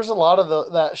there was a lot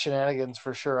of that shenanigans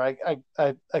for sure. I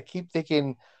keep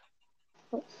thinking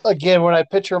again when I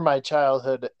picture my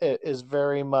childhood, it is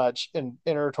very much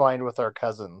intertwined with our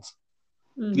cousins.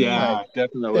 Yeah,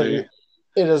 definitely.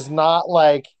 It is not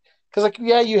like because like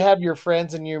yeah, you have your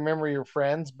friends and you remember your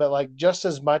friends, but like just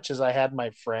as much as I had my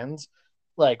friends,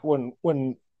 like when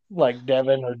like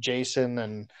Devin or Jason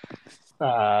and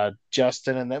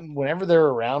Justin and them, whenever they're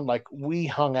around, like we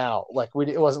hung out. Like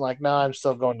it wasn't like, no, I'm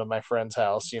still going to my friend's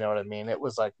house. You know what I mean? It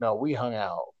was like, no, we hung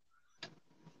out.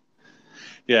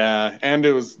 Yeah, and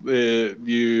it was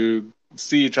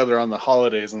see each other on the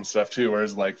holidays and stuff too.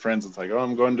 Whereas like friends, it's like, oh,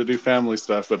 I'm going to do family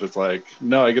stuff, but it's like,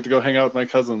 no, I get to go hang out with my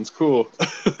cousins. Cool.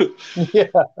 Yeah.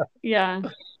 Yeah.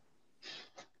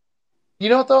 You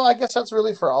know what though? I guess that's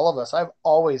really for all of us. I've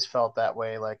always felt that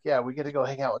way. Like, yeah, we get to go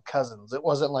hang out with cousins. It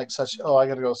wasn't like such, oh, I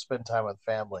got to go spend time with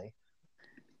family.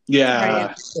 Yeah.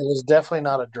 Right. It was definitely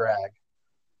not a drag.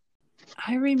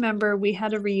 I remember we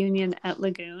had a reunion at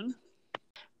Lagoon,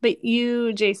 but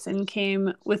you, Jason,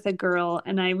 came with a girl,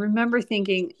 and I remember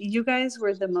thinking you guys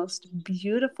were the most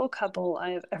beautiful couple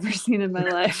I have ever seen in my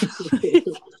life. She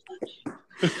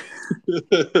was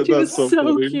That's so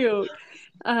funny. cute.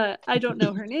 I don't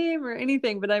know her name or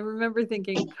anything, but I remember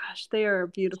thinking, gosh, they are a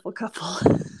beautiful couple.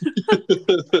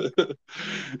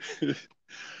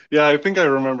 Yeah, I think I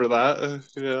remember that.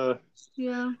 Yeah.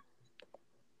 Yeah.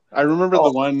 I remember Oh.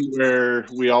 the one where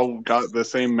we all got the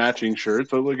same matching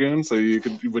shirts at Lagoon, so you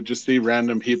would just see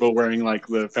random people wearing like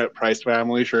the Price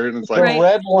Family shirt, and it's like, The Right.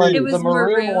 red one, It was the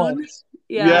maroon maroon. ones.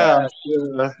 Yeah.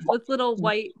 yeah. With little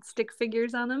white stick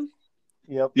figures on them.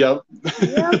 Yep. Yep.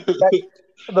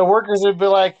 The workers would be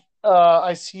like,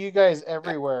 I see you guys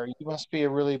everywhere. You must be a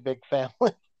really big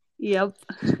family. Yep.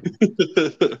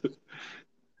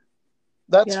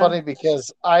 That's Yeah. funny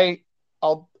because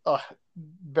I'll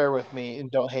bear with me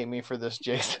and don't hate me for this,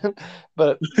 Jason.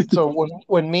 But so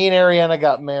when me and Ariana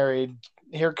got married,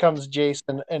 here comes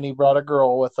Jason, and he brought a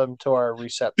girl with him to our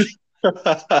reception.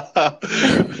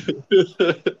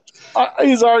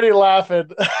 He's already laughing.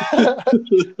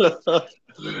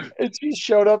 And she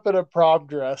showed up in a prom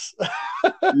dress.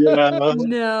 Yeah.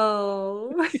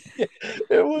 No.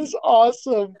 It was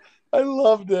awesome. I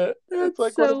loved it. That's It's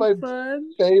like so one of my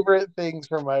fun. favorite things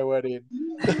for my wedding.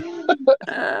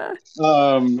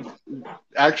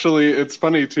 Actually, it's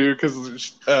funny too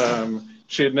because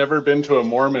she had never been to a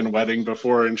Mormon wedding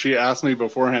before, and she asked me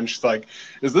beforehand. She's like,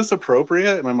 "Is this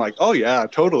appropriate?" And I'm like, "Oh yeah,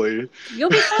 totally." You'll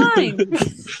be fine.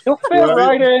 You'll fit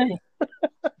right in.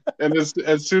 And as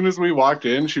soon as we walked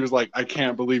in, she was like, "I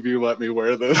can't believe you let me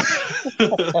wear this."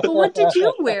 But what did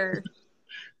you wear?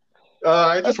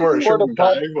 I just wore a shirt and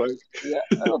tie. Like,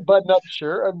 A button-up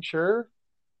shirt, I'm sure.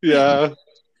 yeah,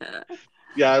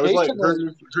 yeah. It was like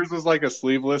Jason hers was like a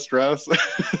sleeveless dress.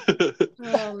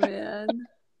 Oh man.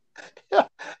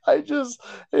 it just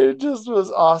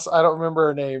was awesome. I don't remember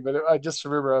her name, but I just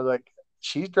remember I was like,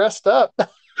 she's dressed up.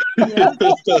 Yeah.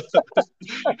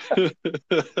 He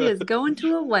is going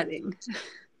to a wedding.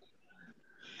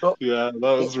 Yeah, that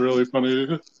was really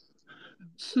funny.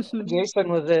 Jason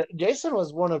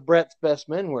was one of Brett's best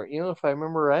men, weren't you? If I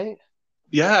remember right.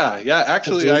 Yeah.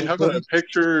 Actually, I have a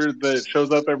picture that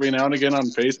shows up every now and again on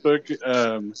Facebook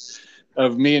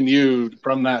of me and you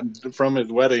from his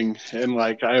wedding, and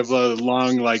like I have a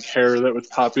long like hair that was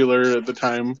popular at the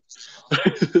time.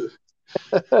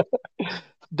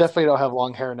 Definitely don't have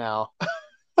long hair now.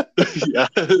 Yeah,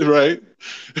 right.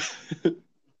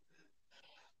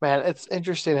 Man, it's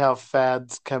interesting how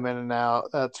fads come in and out.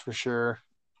 That's for sure.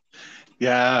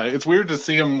 Yeah, it's weird to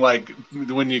see him like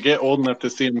when you get old enough to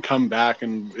see him come back,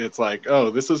 and it's like, oh,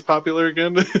 this is popular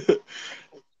again.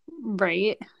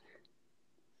 Right.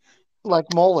 Like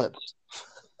mullets.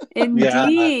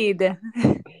 Indeed.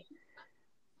 Yeah.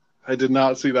 I did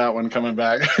not see that one coming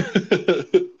back.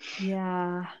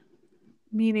 Yeah.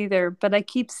 Me neither. But I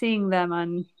keep seeing them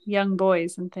on young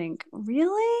boys and think,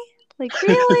 really? Like,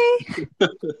 really?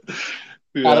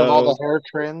 Yeah. Out of all the hair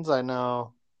trends, I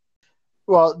know.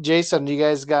 Well, Jason, you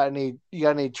got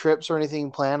any trips or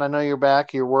anything planned? I know you're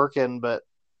back, you're working, but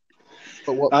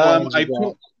what plans you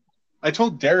got? I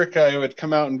told Derek I would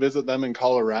come out and visit them in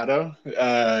Colorado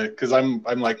because I'm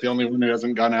like the only one who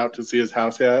hasn't gone out to see his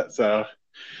house yet. So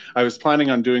I was planning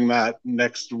on doing that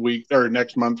next week or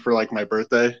next month for like my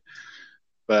birthday,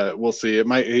 but we'll see. It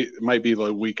might be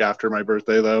the week after my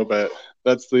birthday though. But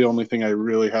that's the only thing I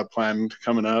really have planned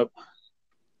coming up.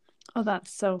 Oh,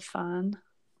 that's so fun.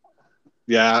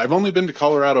 Yeah, I've only been to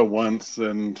Colorado once,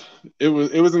 and it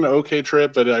was an okay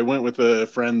trip, but I went with a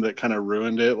friend that kind of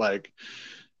ruined it. Like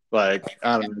I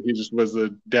don't know, he just was a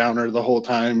downer the whole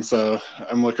time. So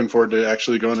I'm looking forward to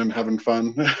actually going and having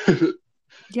fun.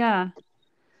 Yeah.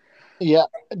 Yeah,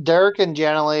 Derek and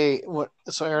Janalee,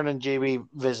 so Aaron and JB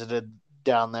visited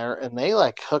down there, and they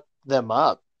like hooked them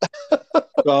up.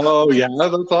 Oh yeah,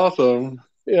 that's awesome.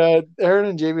 Yeah, Aaron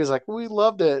and JB was like, we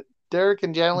loved it. Derek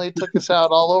and Janalee took us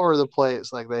out all over the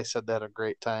place. Like they said, they had a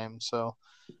great time. So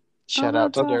shout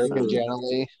out to that's Derek and awesome.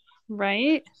 Janalee.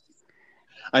 Right?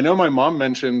 I know my mom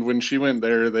mentioned when she went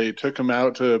there, they took him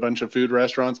out to a bunch of food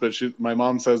restaurants, but my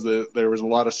mom says that there was a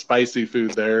lot of spicy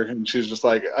food there, and she's just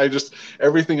like,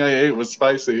 everything I ate was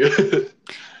spicy.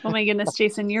 Oh my goodness,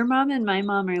 Jason, your mom and my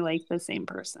mom are like the same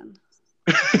person.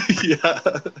 Yeah.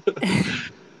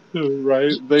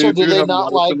 Right. They So do do they have a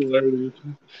not lot of like? similarities.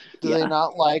 Do they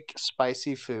not like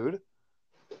spicy food?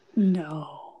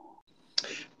 No.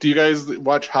 Do you guys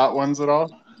watch Hot Ones at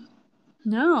all?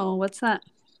 No, what's that?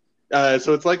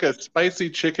 So it's like a spicy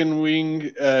chicken wing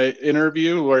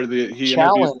interview where he interviews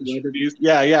Challenge. celebrities.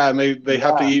 Yeah, yeah, and they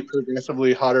have to Yeah. eat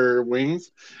progressively hotter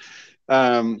wings.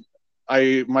 Um,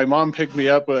 my mom picked me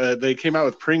up. They came out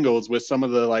with Pringles with some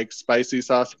of the like spicy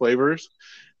sauce flavors,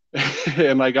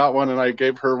 and I got one and I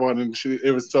gave her one, and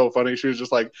it was so funny. She was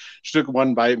just like, she took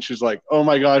one bite and she's like, "Oh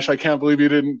my gosh, I can't believe you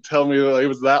didn't tell me that it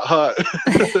was that hot."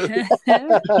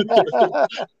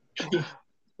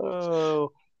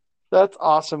 Oh, that's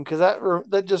awesome because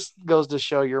that just goes to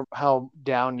show how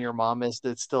down your mom is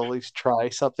to still at least try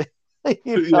something.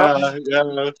 Yeah,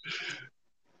 yeah.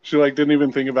 She like didn't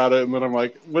even think about it, and then I'm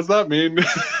like, "What's that mean?"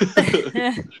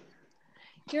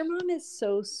 Your mom is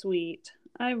so sweet.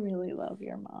 I really love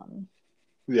your mom.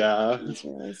 Yeah, It's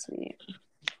really sweet.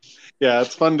 yeah.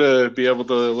 It's fun to be able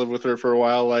to live with her for a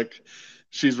while. Like,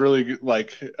 she's really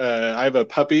like. I have a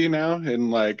puppy now, and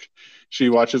like, she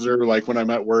watches her like when I'm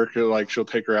at work. Or, like, she'll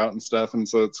take her out and stuff, and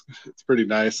so it's pretty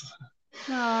nice.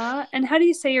 Aw. And how do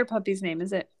you say your puppy's name?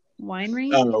 Is it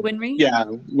Winery? Oh, Winry? yeah,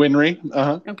 Winry.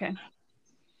 Okay.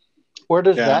 Where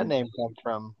does Yeah. that name come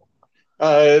from?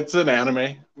 It's an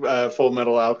anime, Full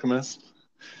Metal Alchemist.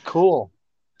 Cool.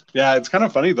 Yeah, it's kind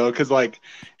of funny though, because like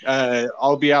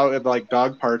I'll be out at like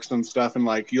dog parks and stuff, and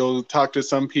like you'll talk to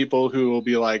some people who will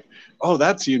be like, "Oh,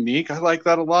 that's unique. I like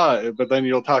that a lot." But then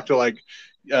you'll talk to like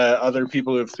other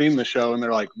people who have seen the show, and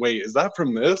they're like, "Wait, is that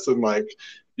from this?" And like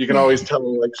you can always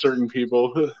tell like certain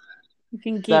people. You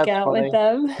can geek That's out funny. with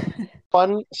them.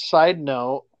 Fun side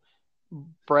note: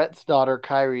 Brett's daughter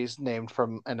Kyrie's named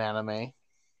from an anime,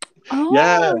 Oh.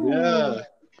 Yeah.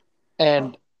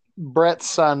 and Brett's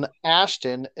son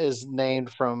Ashton is named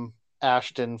from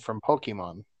Ashton from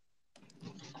Pokemon.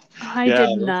 I Yeah, did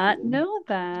that's not cool. know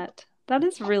that. That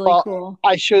is really Well, cool.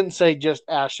 I shouldn't say just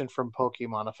Ashton from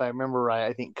Pokemon. If I remember right,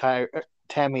 I think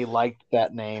Tammy liked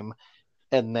that name,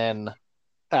 and then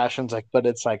Ashton's like, but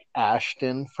it's like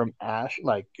Ashton from Ash.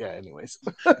 Like, yeah. Anyways,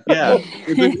 Yeah,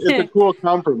 it's a cool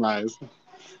compromise.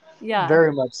 Yeah.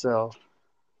 very much so.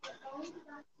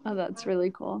 Oh, that's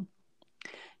really cool.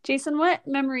 Jason, what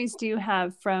memories do you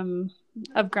have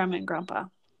of Grandma and Grandpa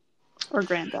or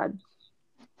Granddad?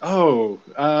 Oh,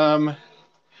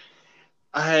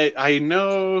 I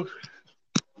know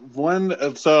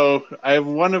one. So I have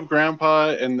one of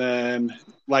Grandpa, and then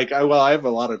like I have a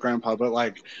lot of Grandpa, but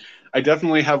like I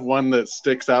definitely have one that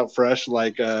sticks out fresh.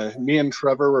 Like me and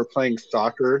Trevor were playing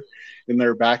soccer in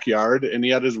their backyard, and he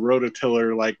had his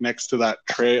rototiller like next to that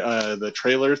the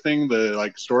trailer thing, the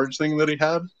like storage thing that he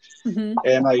had. Mm-hmm.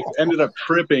 And I ended up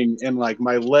tripping, and like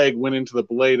my leg went into the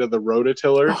blade of the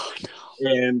rototiller. Oh,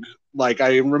 no. And like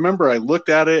I remember I looked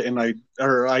at it and I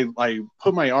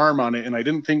put my arm on it and I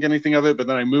didn't think anything of it, but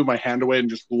then I moved my hand away and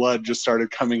just blood just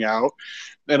started coming out,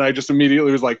 and I just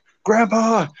immediately was like,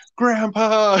 "Grandpa,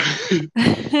 Grandpa!"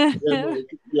 And like,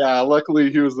 yeah,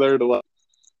 luckily he was there to like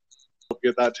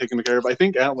get that taken care of. I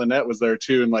think Aunt Lynette was there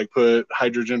too and like put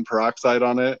hydrogen peroxide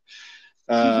on it.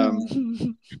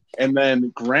 And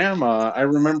then Grandma, I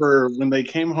remember when they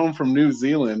came home from New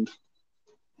Zealand,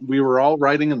 we were all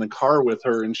riding in the car with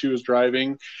her, and she was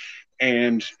driving,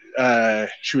 and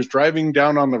she was driving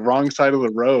down on the wrong side of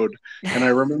the road. And I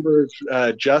remember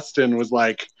Justin was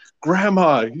like,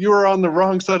 "Grandma, you were on the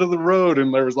wrong side of the road,"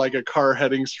 and there was like a car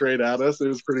heading straight at us. It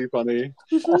was pretty funny.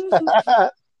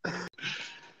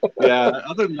 Yeah,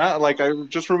 other than that, like I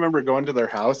just remember going to their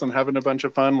house and having a bunch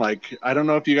of fun. Like I don't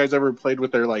know if you guys ever played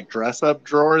with their like dress up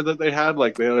drawer that they had.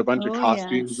 Like they had a bunch of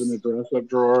costumes in a dress up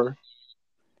drawer.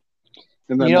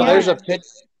 And then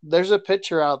there's a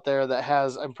picture out there that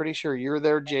has, I'm pretty sure you're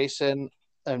there, Jason,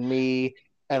 and me,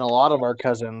 and a lot of our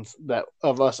cousins that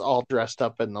of us all dressed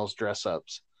up in those dress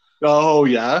ups. Oh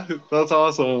yeah, that's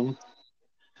awesome.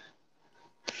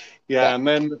 Yeah, and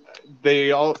then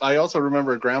I also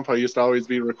remember Grandpa used to always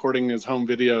be recording his home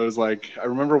videos. Like I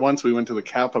remember once we went to the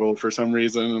Capitol for some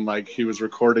reason, and like he was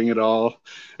recording it all.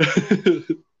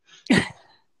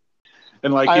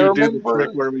 And like he would do the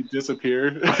trick where we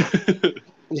disappear.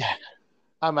 Yeah,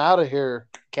 I'm out of here.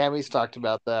 Cammy's talked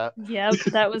about that. Yep,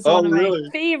 that was one of my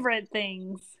favorite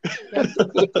things.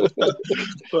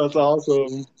 That's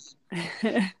awesome.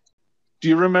 Do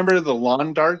you remember the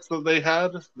lawn darts that they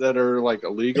had that are like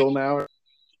illegal now?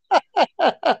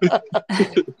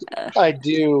 I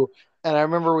do. And I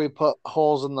remember we put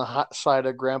holes in the side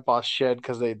of Grandpa's shed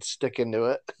because they'd stick into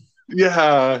it.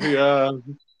 Yeah.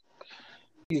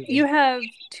 You have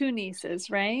two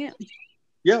nieces, right?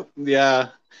 Yep. Yeah.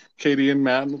 Katie and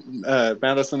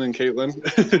Madison and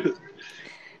Caitlin.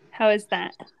 How is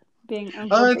that being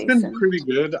Uncle It's been Jason? pretty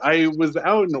good. I was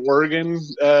out in Oregon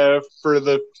for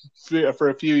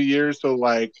a few years, so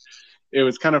like it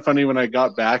was kind of funny when I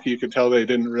got back. You could tell they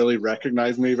didn't really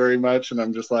recognize me very much, and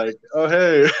I'm just like, oh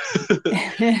hey.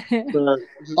 But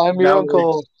I'm your now, like,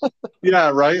 uncle.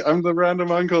 yeah, right. I'm the random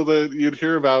uncle that you'd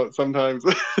hear about sometimes.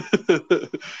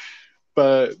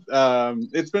 But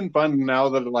it's been fun now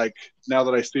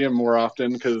that I see him more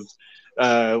often because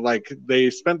like they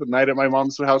spent the night at my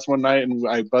mom's house one night and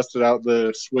I busted out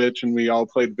the Switch and we all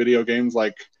played video games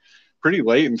like pretty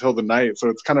late until the night. So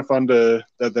it's kind of fun that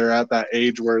they're at that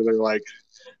age where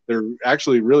they're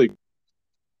actually really.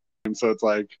 And so it's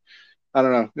like I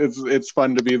don't know. It's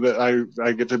fun to be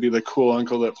I get to be the cool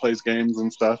uncle that plays games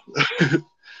and stuff.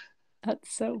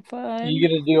 That's so fun. You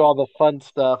get to do all the fun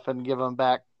stuff and give them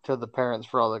back to the parents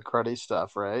for all the cruddy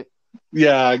stuff, right?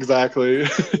 Yeah, exactly.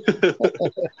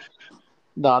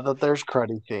 Not that there's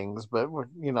cruddy things, but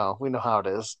we know how it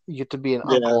is. You get to be an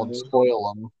uncle and Yeah.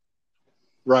 spoil them.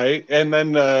 Right. And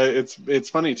then it's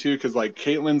funny too because like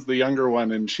Caitlin's the younger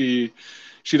one and she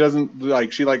doesn't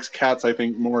like she likes cats I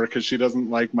think more because she doesn't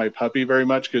like my puppy very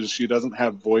much because she doesn't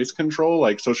have voice control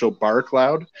like so she'll bark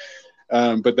loud.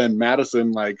 But then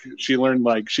Madison, like, she learned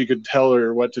like she could tell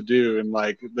her what to do, and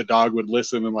like the dog would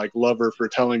listen and like love her for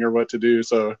telling her what to do.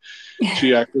 So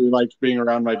she actually likes being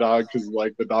around my dog because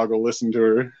like the dog will listen to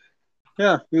her.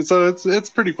 Yeah, so it's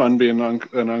pretty fun being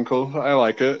an uncle. I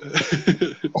like it.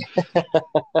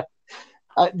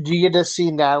 Do you get to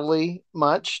see Natalie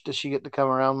much? Does she get to come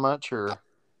around much, or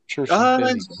sure she's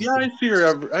busy? Yeah, I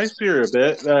see her a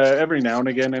bit every now and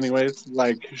again. Anyways,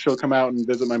 like she'll come out and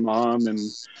visit my mom, and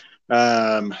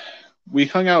um, we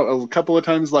hung out a couple of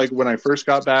times, like when I first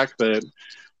got back. But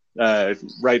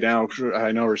right now,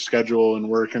 I know her schedule and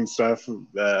work and stuff.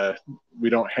 We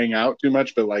don't hang out too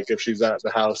much, but like if she's at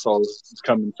the house, I'll just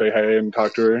come and say hey and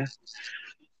talk to her.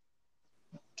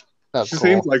 That's She cool.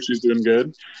 seems like she's doing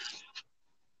good.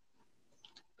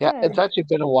 Yeah, Good. it's actually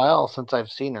been a while since I've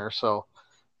seen her, so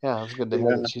yeah, it's good to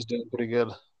hear that she's doing pretty good.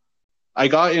 I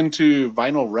got into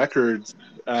vinyl records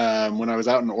when I was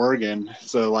out in Oregon.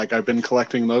 So like I've been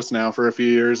collecting those now for a few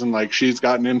years and like she's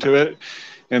gotten into it.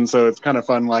 And so it's kind of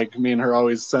fun. Like me and her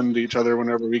always send each other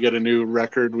whenever we get a new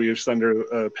record, we send her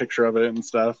a picture of it and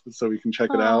stuff so we can check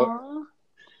it out. Aw,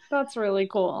 that's really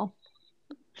cool.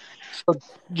 So,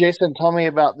 Jason, tell me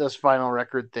about this vinyl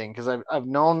record thing because I've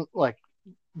known like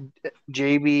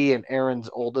JB and Aaron's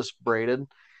oldest, Braden.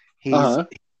 Uh-huh.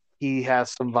 He has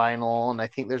some vinyl, and I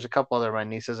think there's a couple other my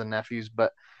nieces and nephews.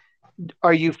 But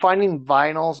are you finding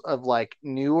vinyls of like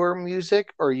newer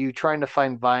music, or are you trying to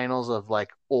find vinyls of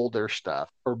like older stuff,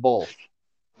 or both?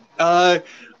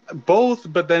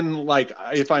 Both, but then like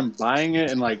if I'm buying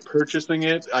it and like purchasing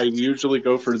it, I usually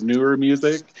go for newer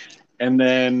music. And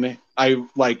then I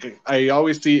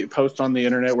always see posts on the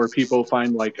internet where people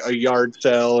find like a yard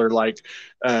sale or like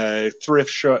thrift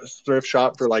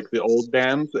shop for like the old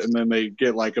bands, and then they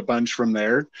get like a bunch from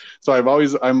there. So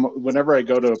I'm whenever I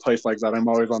go to a place like that, I'm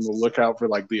always on the lookout for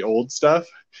like the old stuff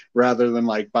rather than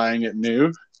like buying it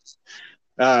new.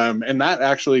 And that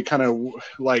actually kind of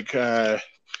like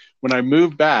when I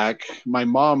moved back, my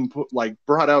mom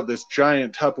brought out this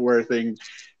giant Tupperware thing,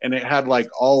 and it had like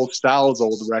all Styles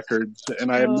old records,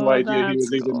 and I had no Oh, idea he was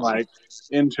that's even cool. like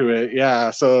into it. Yeah,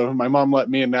 so my mom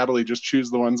let me and Natalie just choose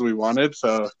the ones we wanted.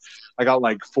 So I got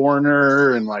like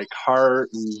Foreigner and like Heart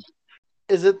and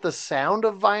Is it the sound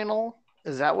of vinyl?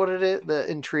 Is that what it is? The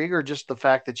intrigue, or just the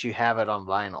fact that you have it on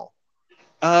vinyl?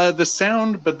 the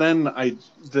sound, but then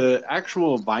the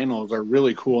actual vinyls are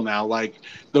really cool now. Like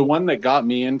the one that got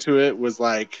me into it was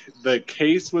like the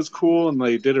case was cool and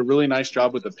they did a really nice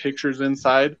job with the pictures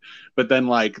inside, but then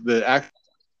like the actual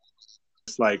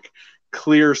like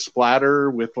clear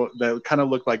splatter with that kind of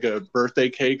looked like a birthday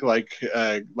cake, like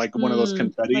one of those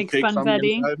confetti Like cakes on the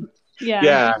funfetti. inside.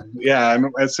 Yeah. Yeah.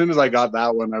 And as soon as I got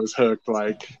that one, I was hooked.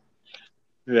 Like,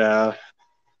 yeah.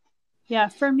 Yeah,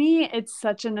 for me, it's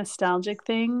such a nostalgic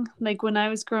thing. Like when I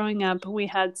was growing up, we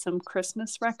had some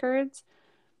Christmas records,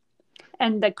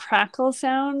 and the crackle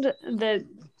sound that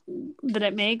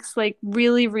it makes like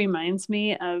really reminds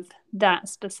me of that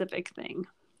specific thing.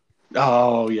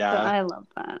 Oh So yeah. I love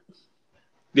that.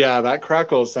 Yeah, that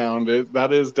crackle sound,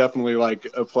 that is definitely like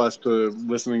a plus to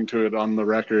listening to it on the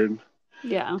record.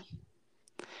 Yeah.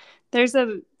 There's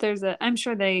a I'm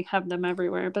sure they have them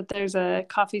everywhere, but there's a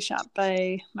coffee shop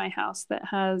by my house that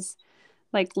has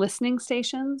like listening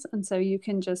stations, and so you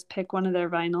can just pick one of their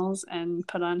vinyls and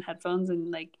put on headphones and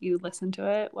like you listen to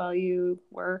it while you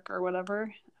work or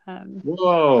whatever.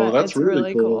 Whoa, But that's it's really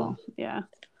really cool. cool. Yeah.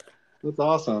 That's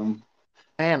awesome.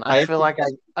 Man, I feel like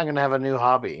I'm gonna have a new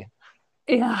hobby.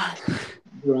 Yeah.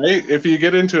 Right? If you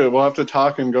get into it, we'll have to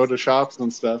talk and go to shops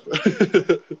and stuff.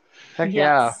 Heck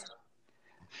yeah. Yes.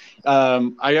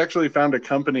 I actually found a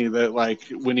company that, like,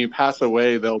 when you pass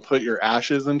away, they'll put your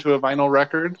ashes into a vinyl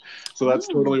record. So that's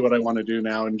Oh. totally what I want to do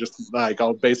now. And just like,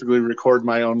 I'll basically record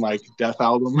my own like death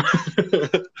album.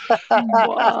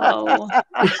 Whoa.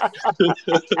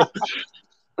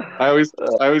 I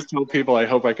always tell people I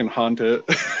hope I can haunt it.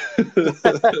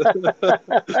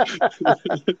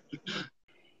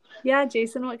 Yeah,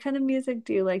 Jason, what kind of music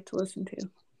do you like to listen to?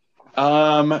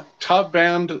 Top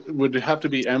band would have to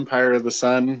be Empire of the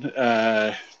Sun.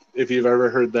 If you've ever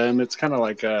heard them, it's kind of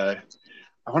like I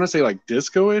want to say like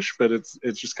disco-ish, but it's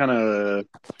just kind of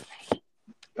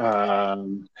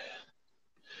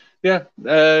yeah,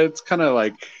 it's kind of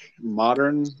like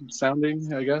modern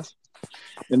sounding, I guess.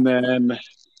 And then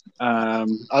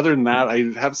other than that,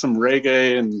 I have some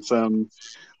reggae and some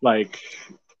like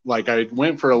I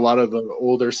went for a lot of the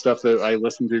older stuff that I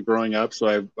listened to growing up.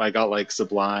 So I got like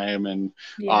Sublime and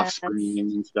Yes. Offspring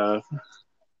and stuff.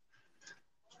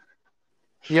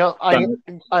 Yeah, But,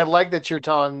 I like that you're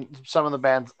telling some of the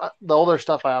bands. The older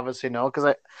stuff I obviously know because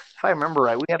if I remember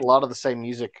right, we had a lot of the same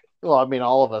music. Well, I mean,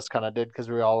 all of us kind of did because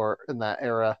we all were in that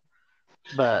era.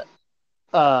 But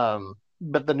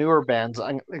the newer bands,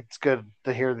 it's good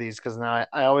to hear these because now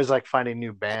I always like finding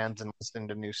new bands and listening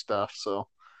to new stuff. So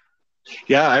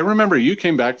yeah, I remember you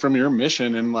came back from your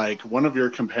mission and like one of your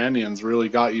companions really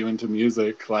got you into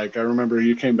music. Like I remember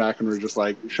you came back and were just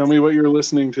like, "Show me what you're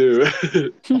listening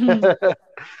to."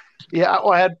 yeah,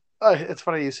 well, I had. It's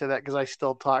funny you say that because I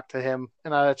still talk to him,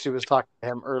 and I actually was talking to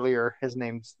him earlier. His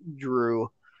name's Drew.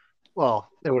 Well,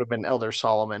 it would have been Elder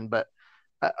Solomon, but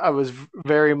I was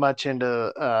very much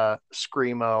into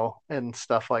screamo and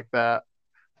stuff like that,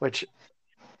 which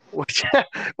which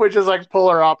which is like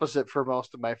polar opposite for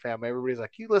most of my family. Everybody's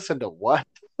like, "You listen to what?"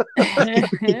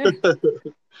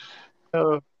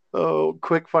 Oh,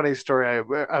 quick funny story. I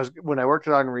was when I worked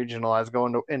at On Regional, I was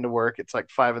going into work. It's like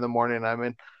 5 a.m. I'm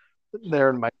in there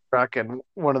in my truck, and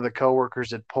one of the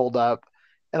coworkers had pulled up,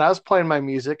 and I was playing my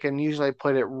music, and usually I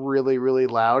played it really, really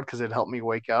loud because it helped me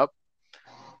wake up.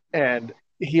 And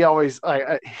he always,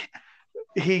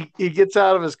 he gets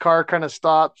out of his car, kind of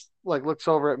stops, like looks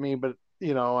over at me, but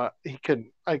he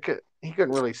couldn't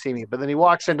really see me. But then he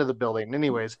walks into the building.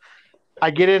 Anyways,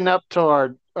 I get in up to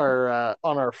our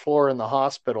on our floor in the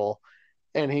hospital,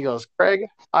 and he goes, "Craig,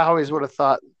 I always would have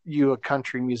thought you a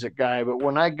country music guy, but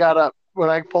when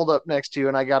I pulled up next to you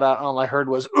and I got out, all I heard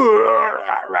was he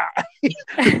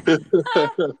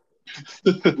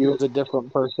was a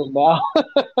different person now."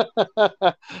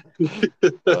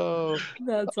 Oh,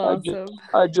 That's awesome.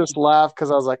 I just laughed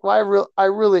because I was like, well, I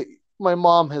really, my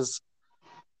mom was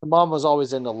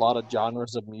always into a lot of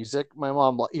genres of music. My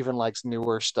mom even likes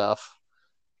newer stuff,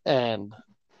 and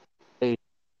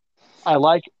I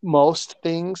like most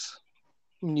things,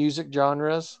 music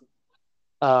genres.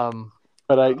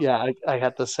 But I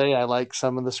have to say I like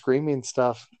some of the screaming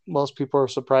stuff. Most people are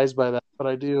surprised by that, but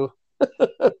I do.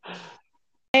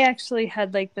 I actually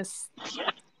had like this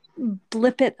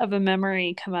blippet of a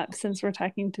memory come up since we're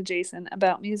talking to Jason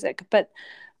about music. But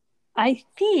I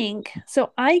think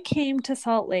so. I came to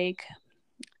Salt Lake.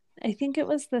 I think it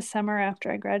was the summer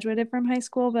after I graduated from high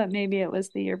school, but maybe it was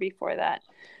the year before that.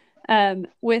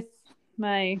 With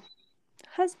my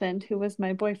husband, who was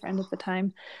my boyfriend at the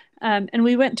time. And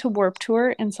we went to Warp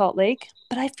Tour in Salt Lake.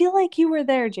 But I feel like you were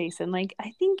there, Jason. Like,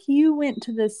 I think you went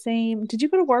to the same. Did you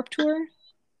go to Warp Tour?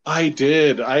 I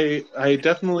did. I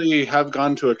definitely have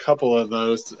gone to a couple of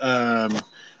those. I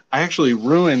actually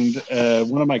ruined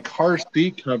one of my car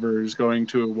seat covers going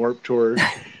to a Warp Tour.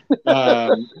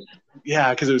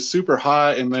 Yeah, because it was super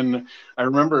hot, and then I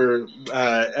remember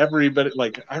everybody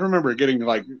like I remember getting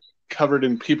like covered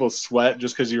in people's sweat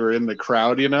just because you were in the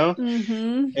crowd, you know.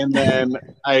 Mm-hmm. And then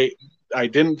I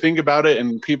didn't think about it,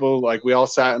 and people like we all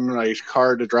sat in my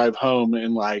car to drive home,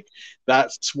 and like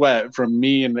that sweat from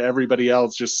me and everybody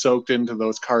else just soaked into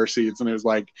those car seats, and it was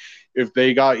like if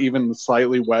they got even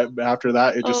slightly wet after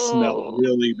that, it just smelled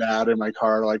really bad in my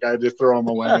car. Like I had to throw them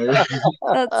away.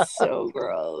 That's so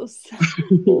gross.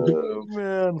 Oh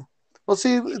man. Well,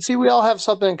 see, we all have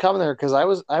something in common there because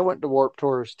I went to Warp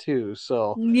Tours too.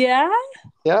 So Yeah.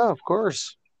 yeah, of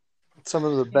course, some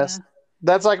of the best.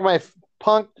 That's like my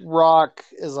punk rock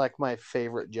is like my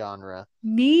favorite genre.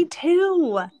 Me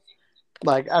too.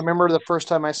 Like I remember the first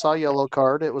time I saw Yellow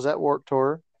Card, it was at Warp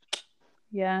Tour.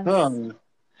 Yes.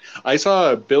 I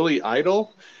saw Billy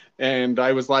Idol, and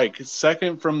I was like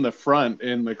second from the front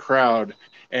in the crowd.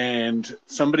 and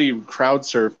somebody crowd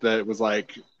surfed that was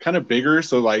like kind of bigger.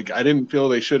 So like I didn't feel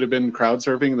they should have been crowd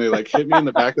surfing. They like hit me in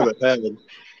the back of the head.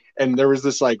 And there was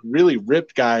this like really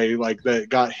ripped guy like that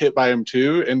got hit by him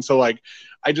too. And so like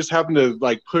I just happened to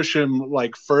like push him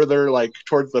like further like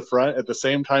towards the front at the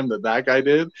same time that that guy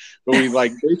did. But we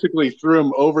like basically threw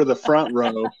him over the front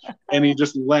row and he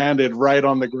just landed right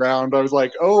on the ground. I was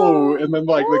like, oh, and then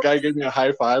like the guy gave me a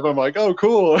high five. I'm like, oh,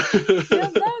 cool. Yeah,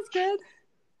 that was good.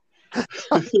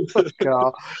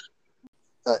 God.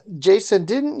 Jason,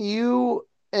 didn't you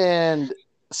and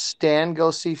Stan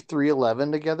go see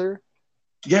 311 together?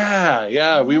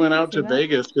 Yeah, we went out to Yeah.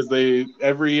 Vegas because they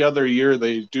every other year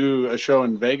they do a show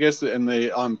in Vegas and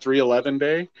they on 311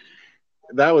 day.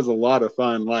 That was a lot of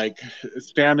fun. Like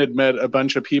Stan had met a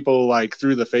bunch of people like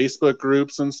through the Facebook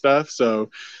groups and stuff.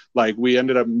 So like we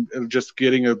ended up just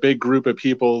getting a big group of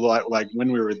people like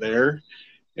when we were there.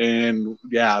 And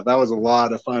yeah, that was a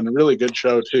lot of fun. A really good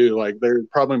show too. Like they're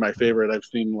probably my favorite I've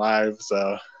seen live.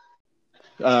 So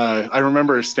I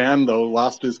remember Stan though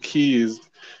lost his keys.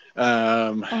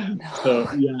 Oh no.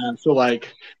 So yeah, so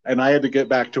like, and I had to get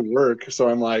back to work, so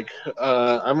I'm like,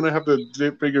 I'm gonna have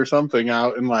to figure something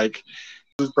out. And like,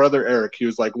 his brother Eric, he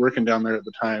was like working down there at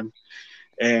the time,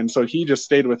 and so he just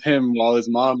stayed with him while his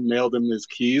mom mailed him his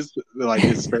keys, like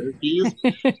his spare keys.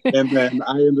 And then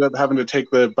I ended up having to take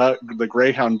the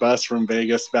Greyhound bus from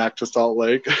Vegas back to Salt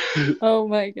Lake. Oh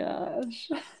my gosh.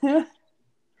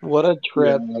 What a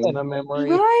trip Yeah. and a memory.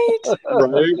 Right?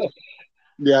 Right?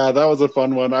 Yeah, that was a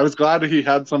fun one. I was glad he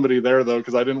had somebody there though,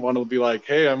 because I didn't want to be like,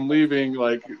 "Hey, I'm leaving.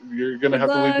 Like, you're gonna Good have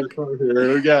to leave your luck. car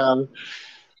here." Yeah,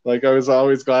 like I was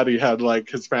always glad he had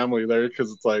like his family there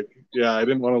because it's like, yeah, I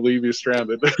didn't want to leave you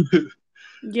stranded.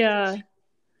 Yeah.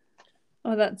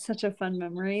 Oh, that's such a fun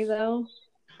memory though.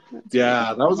 That's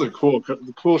Yeah, really that was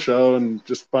a cool show and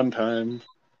just fun time.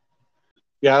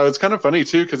 Yeah, it was kind of funny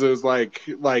too because it was like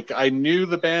I knew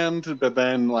the band, but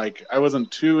then like I wasn't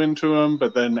too into them.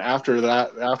 But then after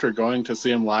that, after going to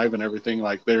see them live and everything,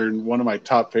 like they're one of my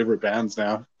top favorite bands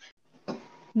now.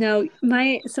 No,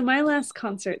 my last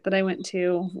concert that I went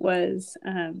to was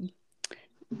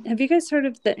have you guys heard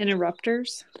of the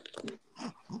Interrupters?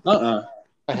 I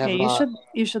have Okay, not.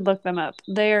 you should look them up.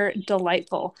 They're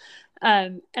delightful.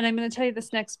 And I'm going to tell you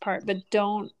this next part, but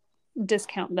don't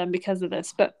discount them because of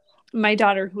this. But my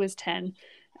daughter, who is 10,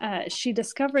 she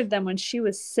discovered them when she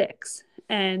was 6.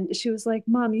 And she was like,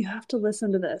 Mom, you have to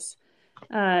listen to this.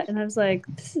 And I was like,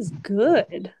 this is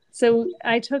good. So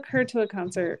I took her to a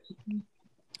concert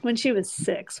when she was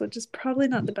 6, which is probably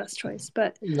not the best choice,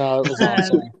 but No, it was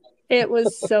awesome. it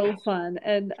was so fun.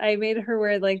 And I made her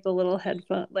wear like the little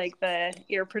headphone, like the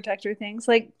ear protector things,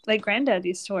 like Granddad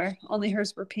used to wear, only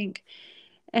hers were pink.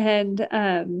 And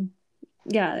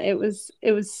yeah, it was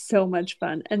so much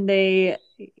fun. And it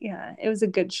was a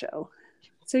good show.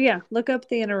 So yeah, look up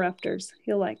the Interrupters.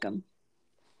 You'll like them.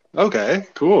 Okay,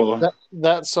 cool.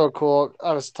 That's so cool.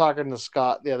 I was talking to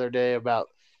Scott the other day about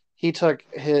he took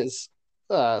his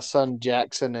son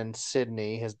Jackson and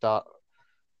Sydney,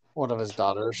 one of his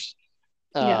daughters,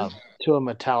 Yeah. to a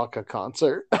Metallica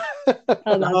concert. Oh, that's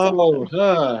Oh,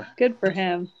 awesome. Good for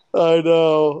him. I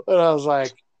know, and I was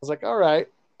like, all right.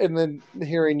 And then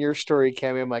hearing your story,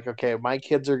 Cammy, I'm like, okay, my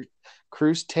kids are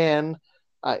Cruise 10.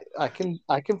 I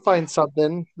can find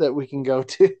something that we can go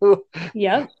to.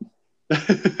 Yep.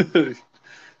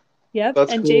 Yep.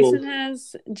 That's and cool.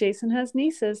 Jason has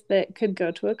nieces that could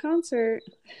go to a concert.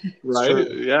 Right?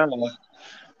 True. Yeah.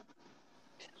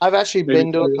 I've actually Maybe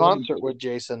been to a play concert with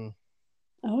Jason.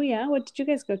 Oh yeah, what did you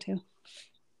guys go to?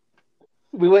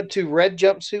 We went to Red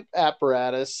Jumpsuit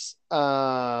Apparatus.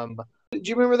 Do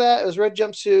you remember that? It was Red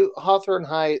Jumpsuit, Hawthorne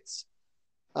Heights,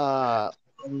 Yeah.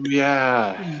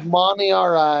 Monty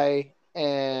R.I.,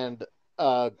 and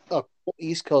a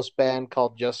East Coast band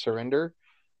called Just Surrender.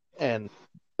 And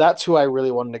that's who I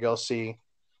really wanted to go see.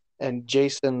 And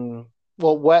Jason's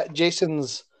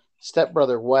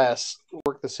stepbrother, Wes,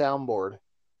 worked the soundboard.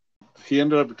 He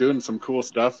ended up doing some cool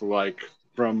stuff, like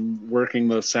from working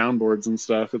those soundboards and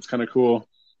stuff. It's kind of cool.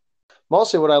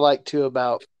 Mostly what I like, too,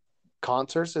 about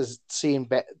concerts is seeing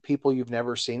people you've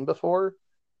never seen before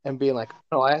and being like,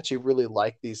 oh, I actually really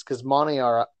like these. Because Monty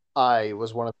R.I.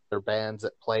 was one of their bands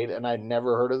that played, and I'd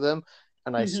never heard of them.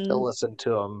 And I still listen to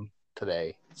them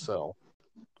today. So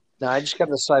now I just got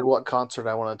to decide what concert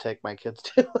I want to take my kids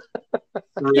to.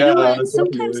 You know what?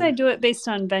 Sometimes I do it based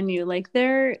on venue. Like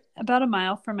they're about a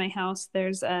mile from my house.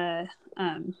 There's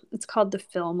it's called the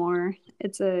Fillmore.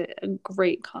 It's a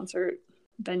great concert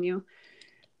venue.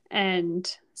 And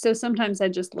so sometimes I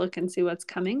just look and see what's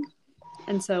coming.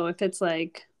 And so if it's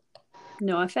like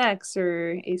NoFX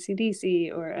or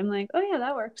ACDC, or I'm like, oh yeah,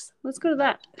 that works. Let's go to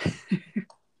that.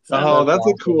 So, Oh, that's a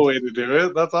awesome. cool way to do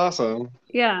it. That's awesome.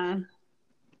 yeah.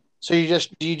 So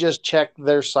do you just check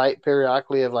their site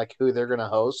periodically of like who they're going to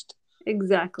host?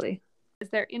 Exactly. Is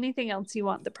there anything else you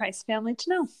want the Price family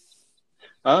to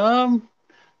know?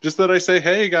 Just that I say,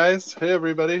 hey guys, hey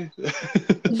everybody.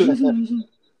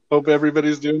 Hope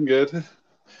everybody's doing good.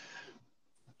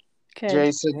 Okay.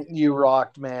 Jason, you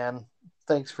rocked, man.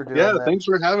 Thanks for doing Yeah, that. thanks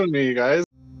for having me, guys.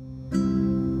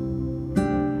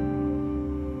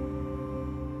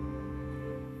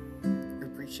 We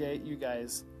appreciate you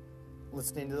guys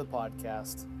listening to the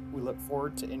podcast. We look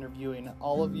forward to interviewing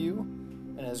all of you.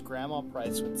 And as Grandma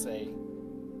Price would say,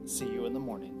 see you in the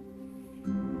morning.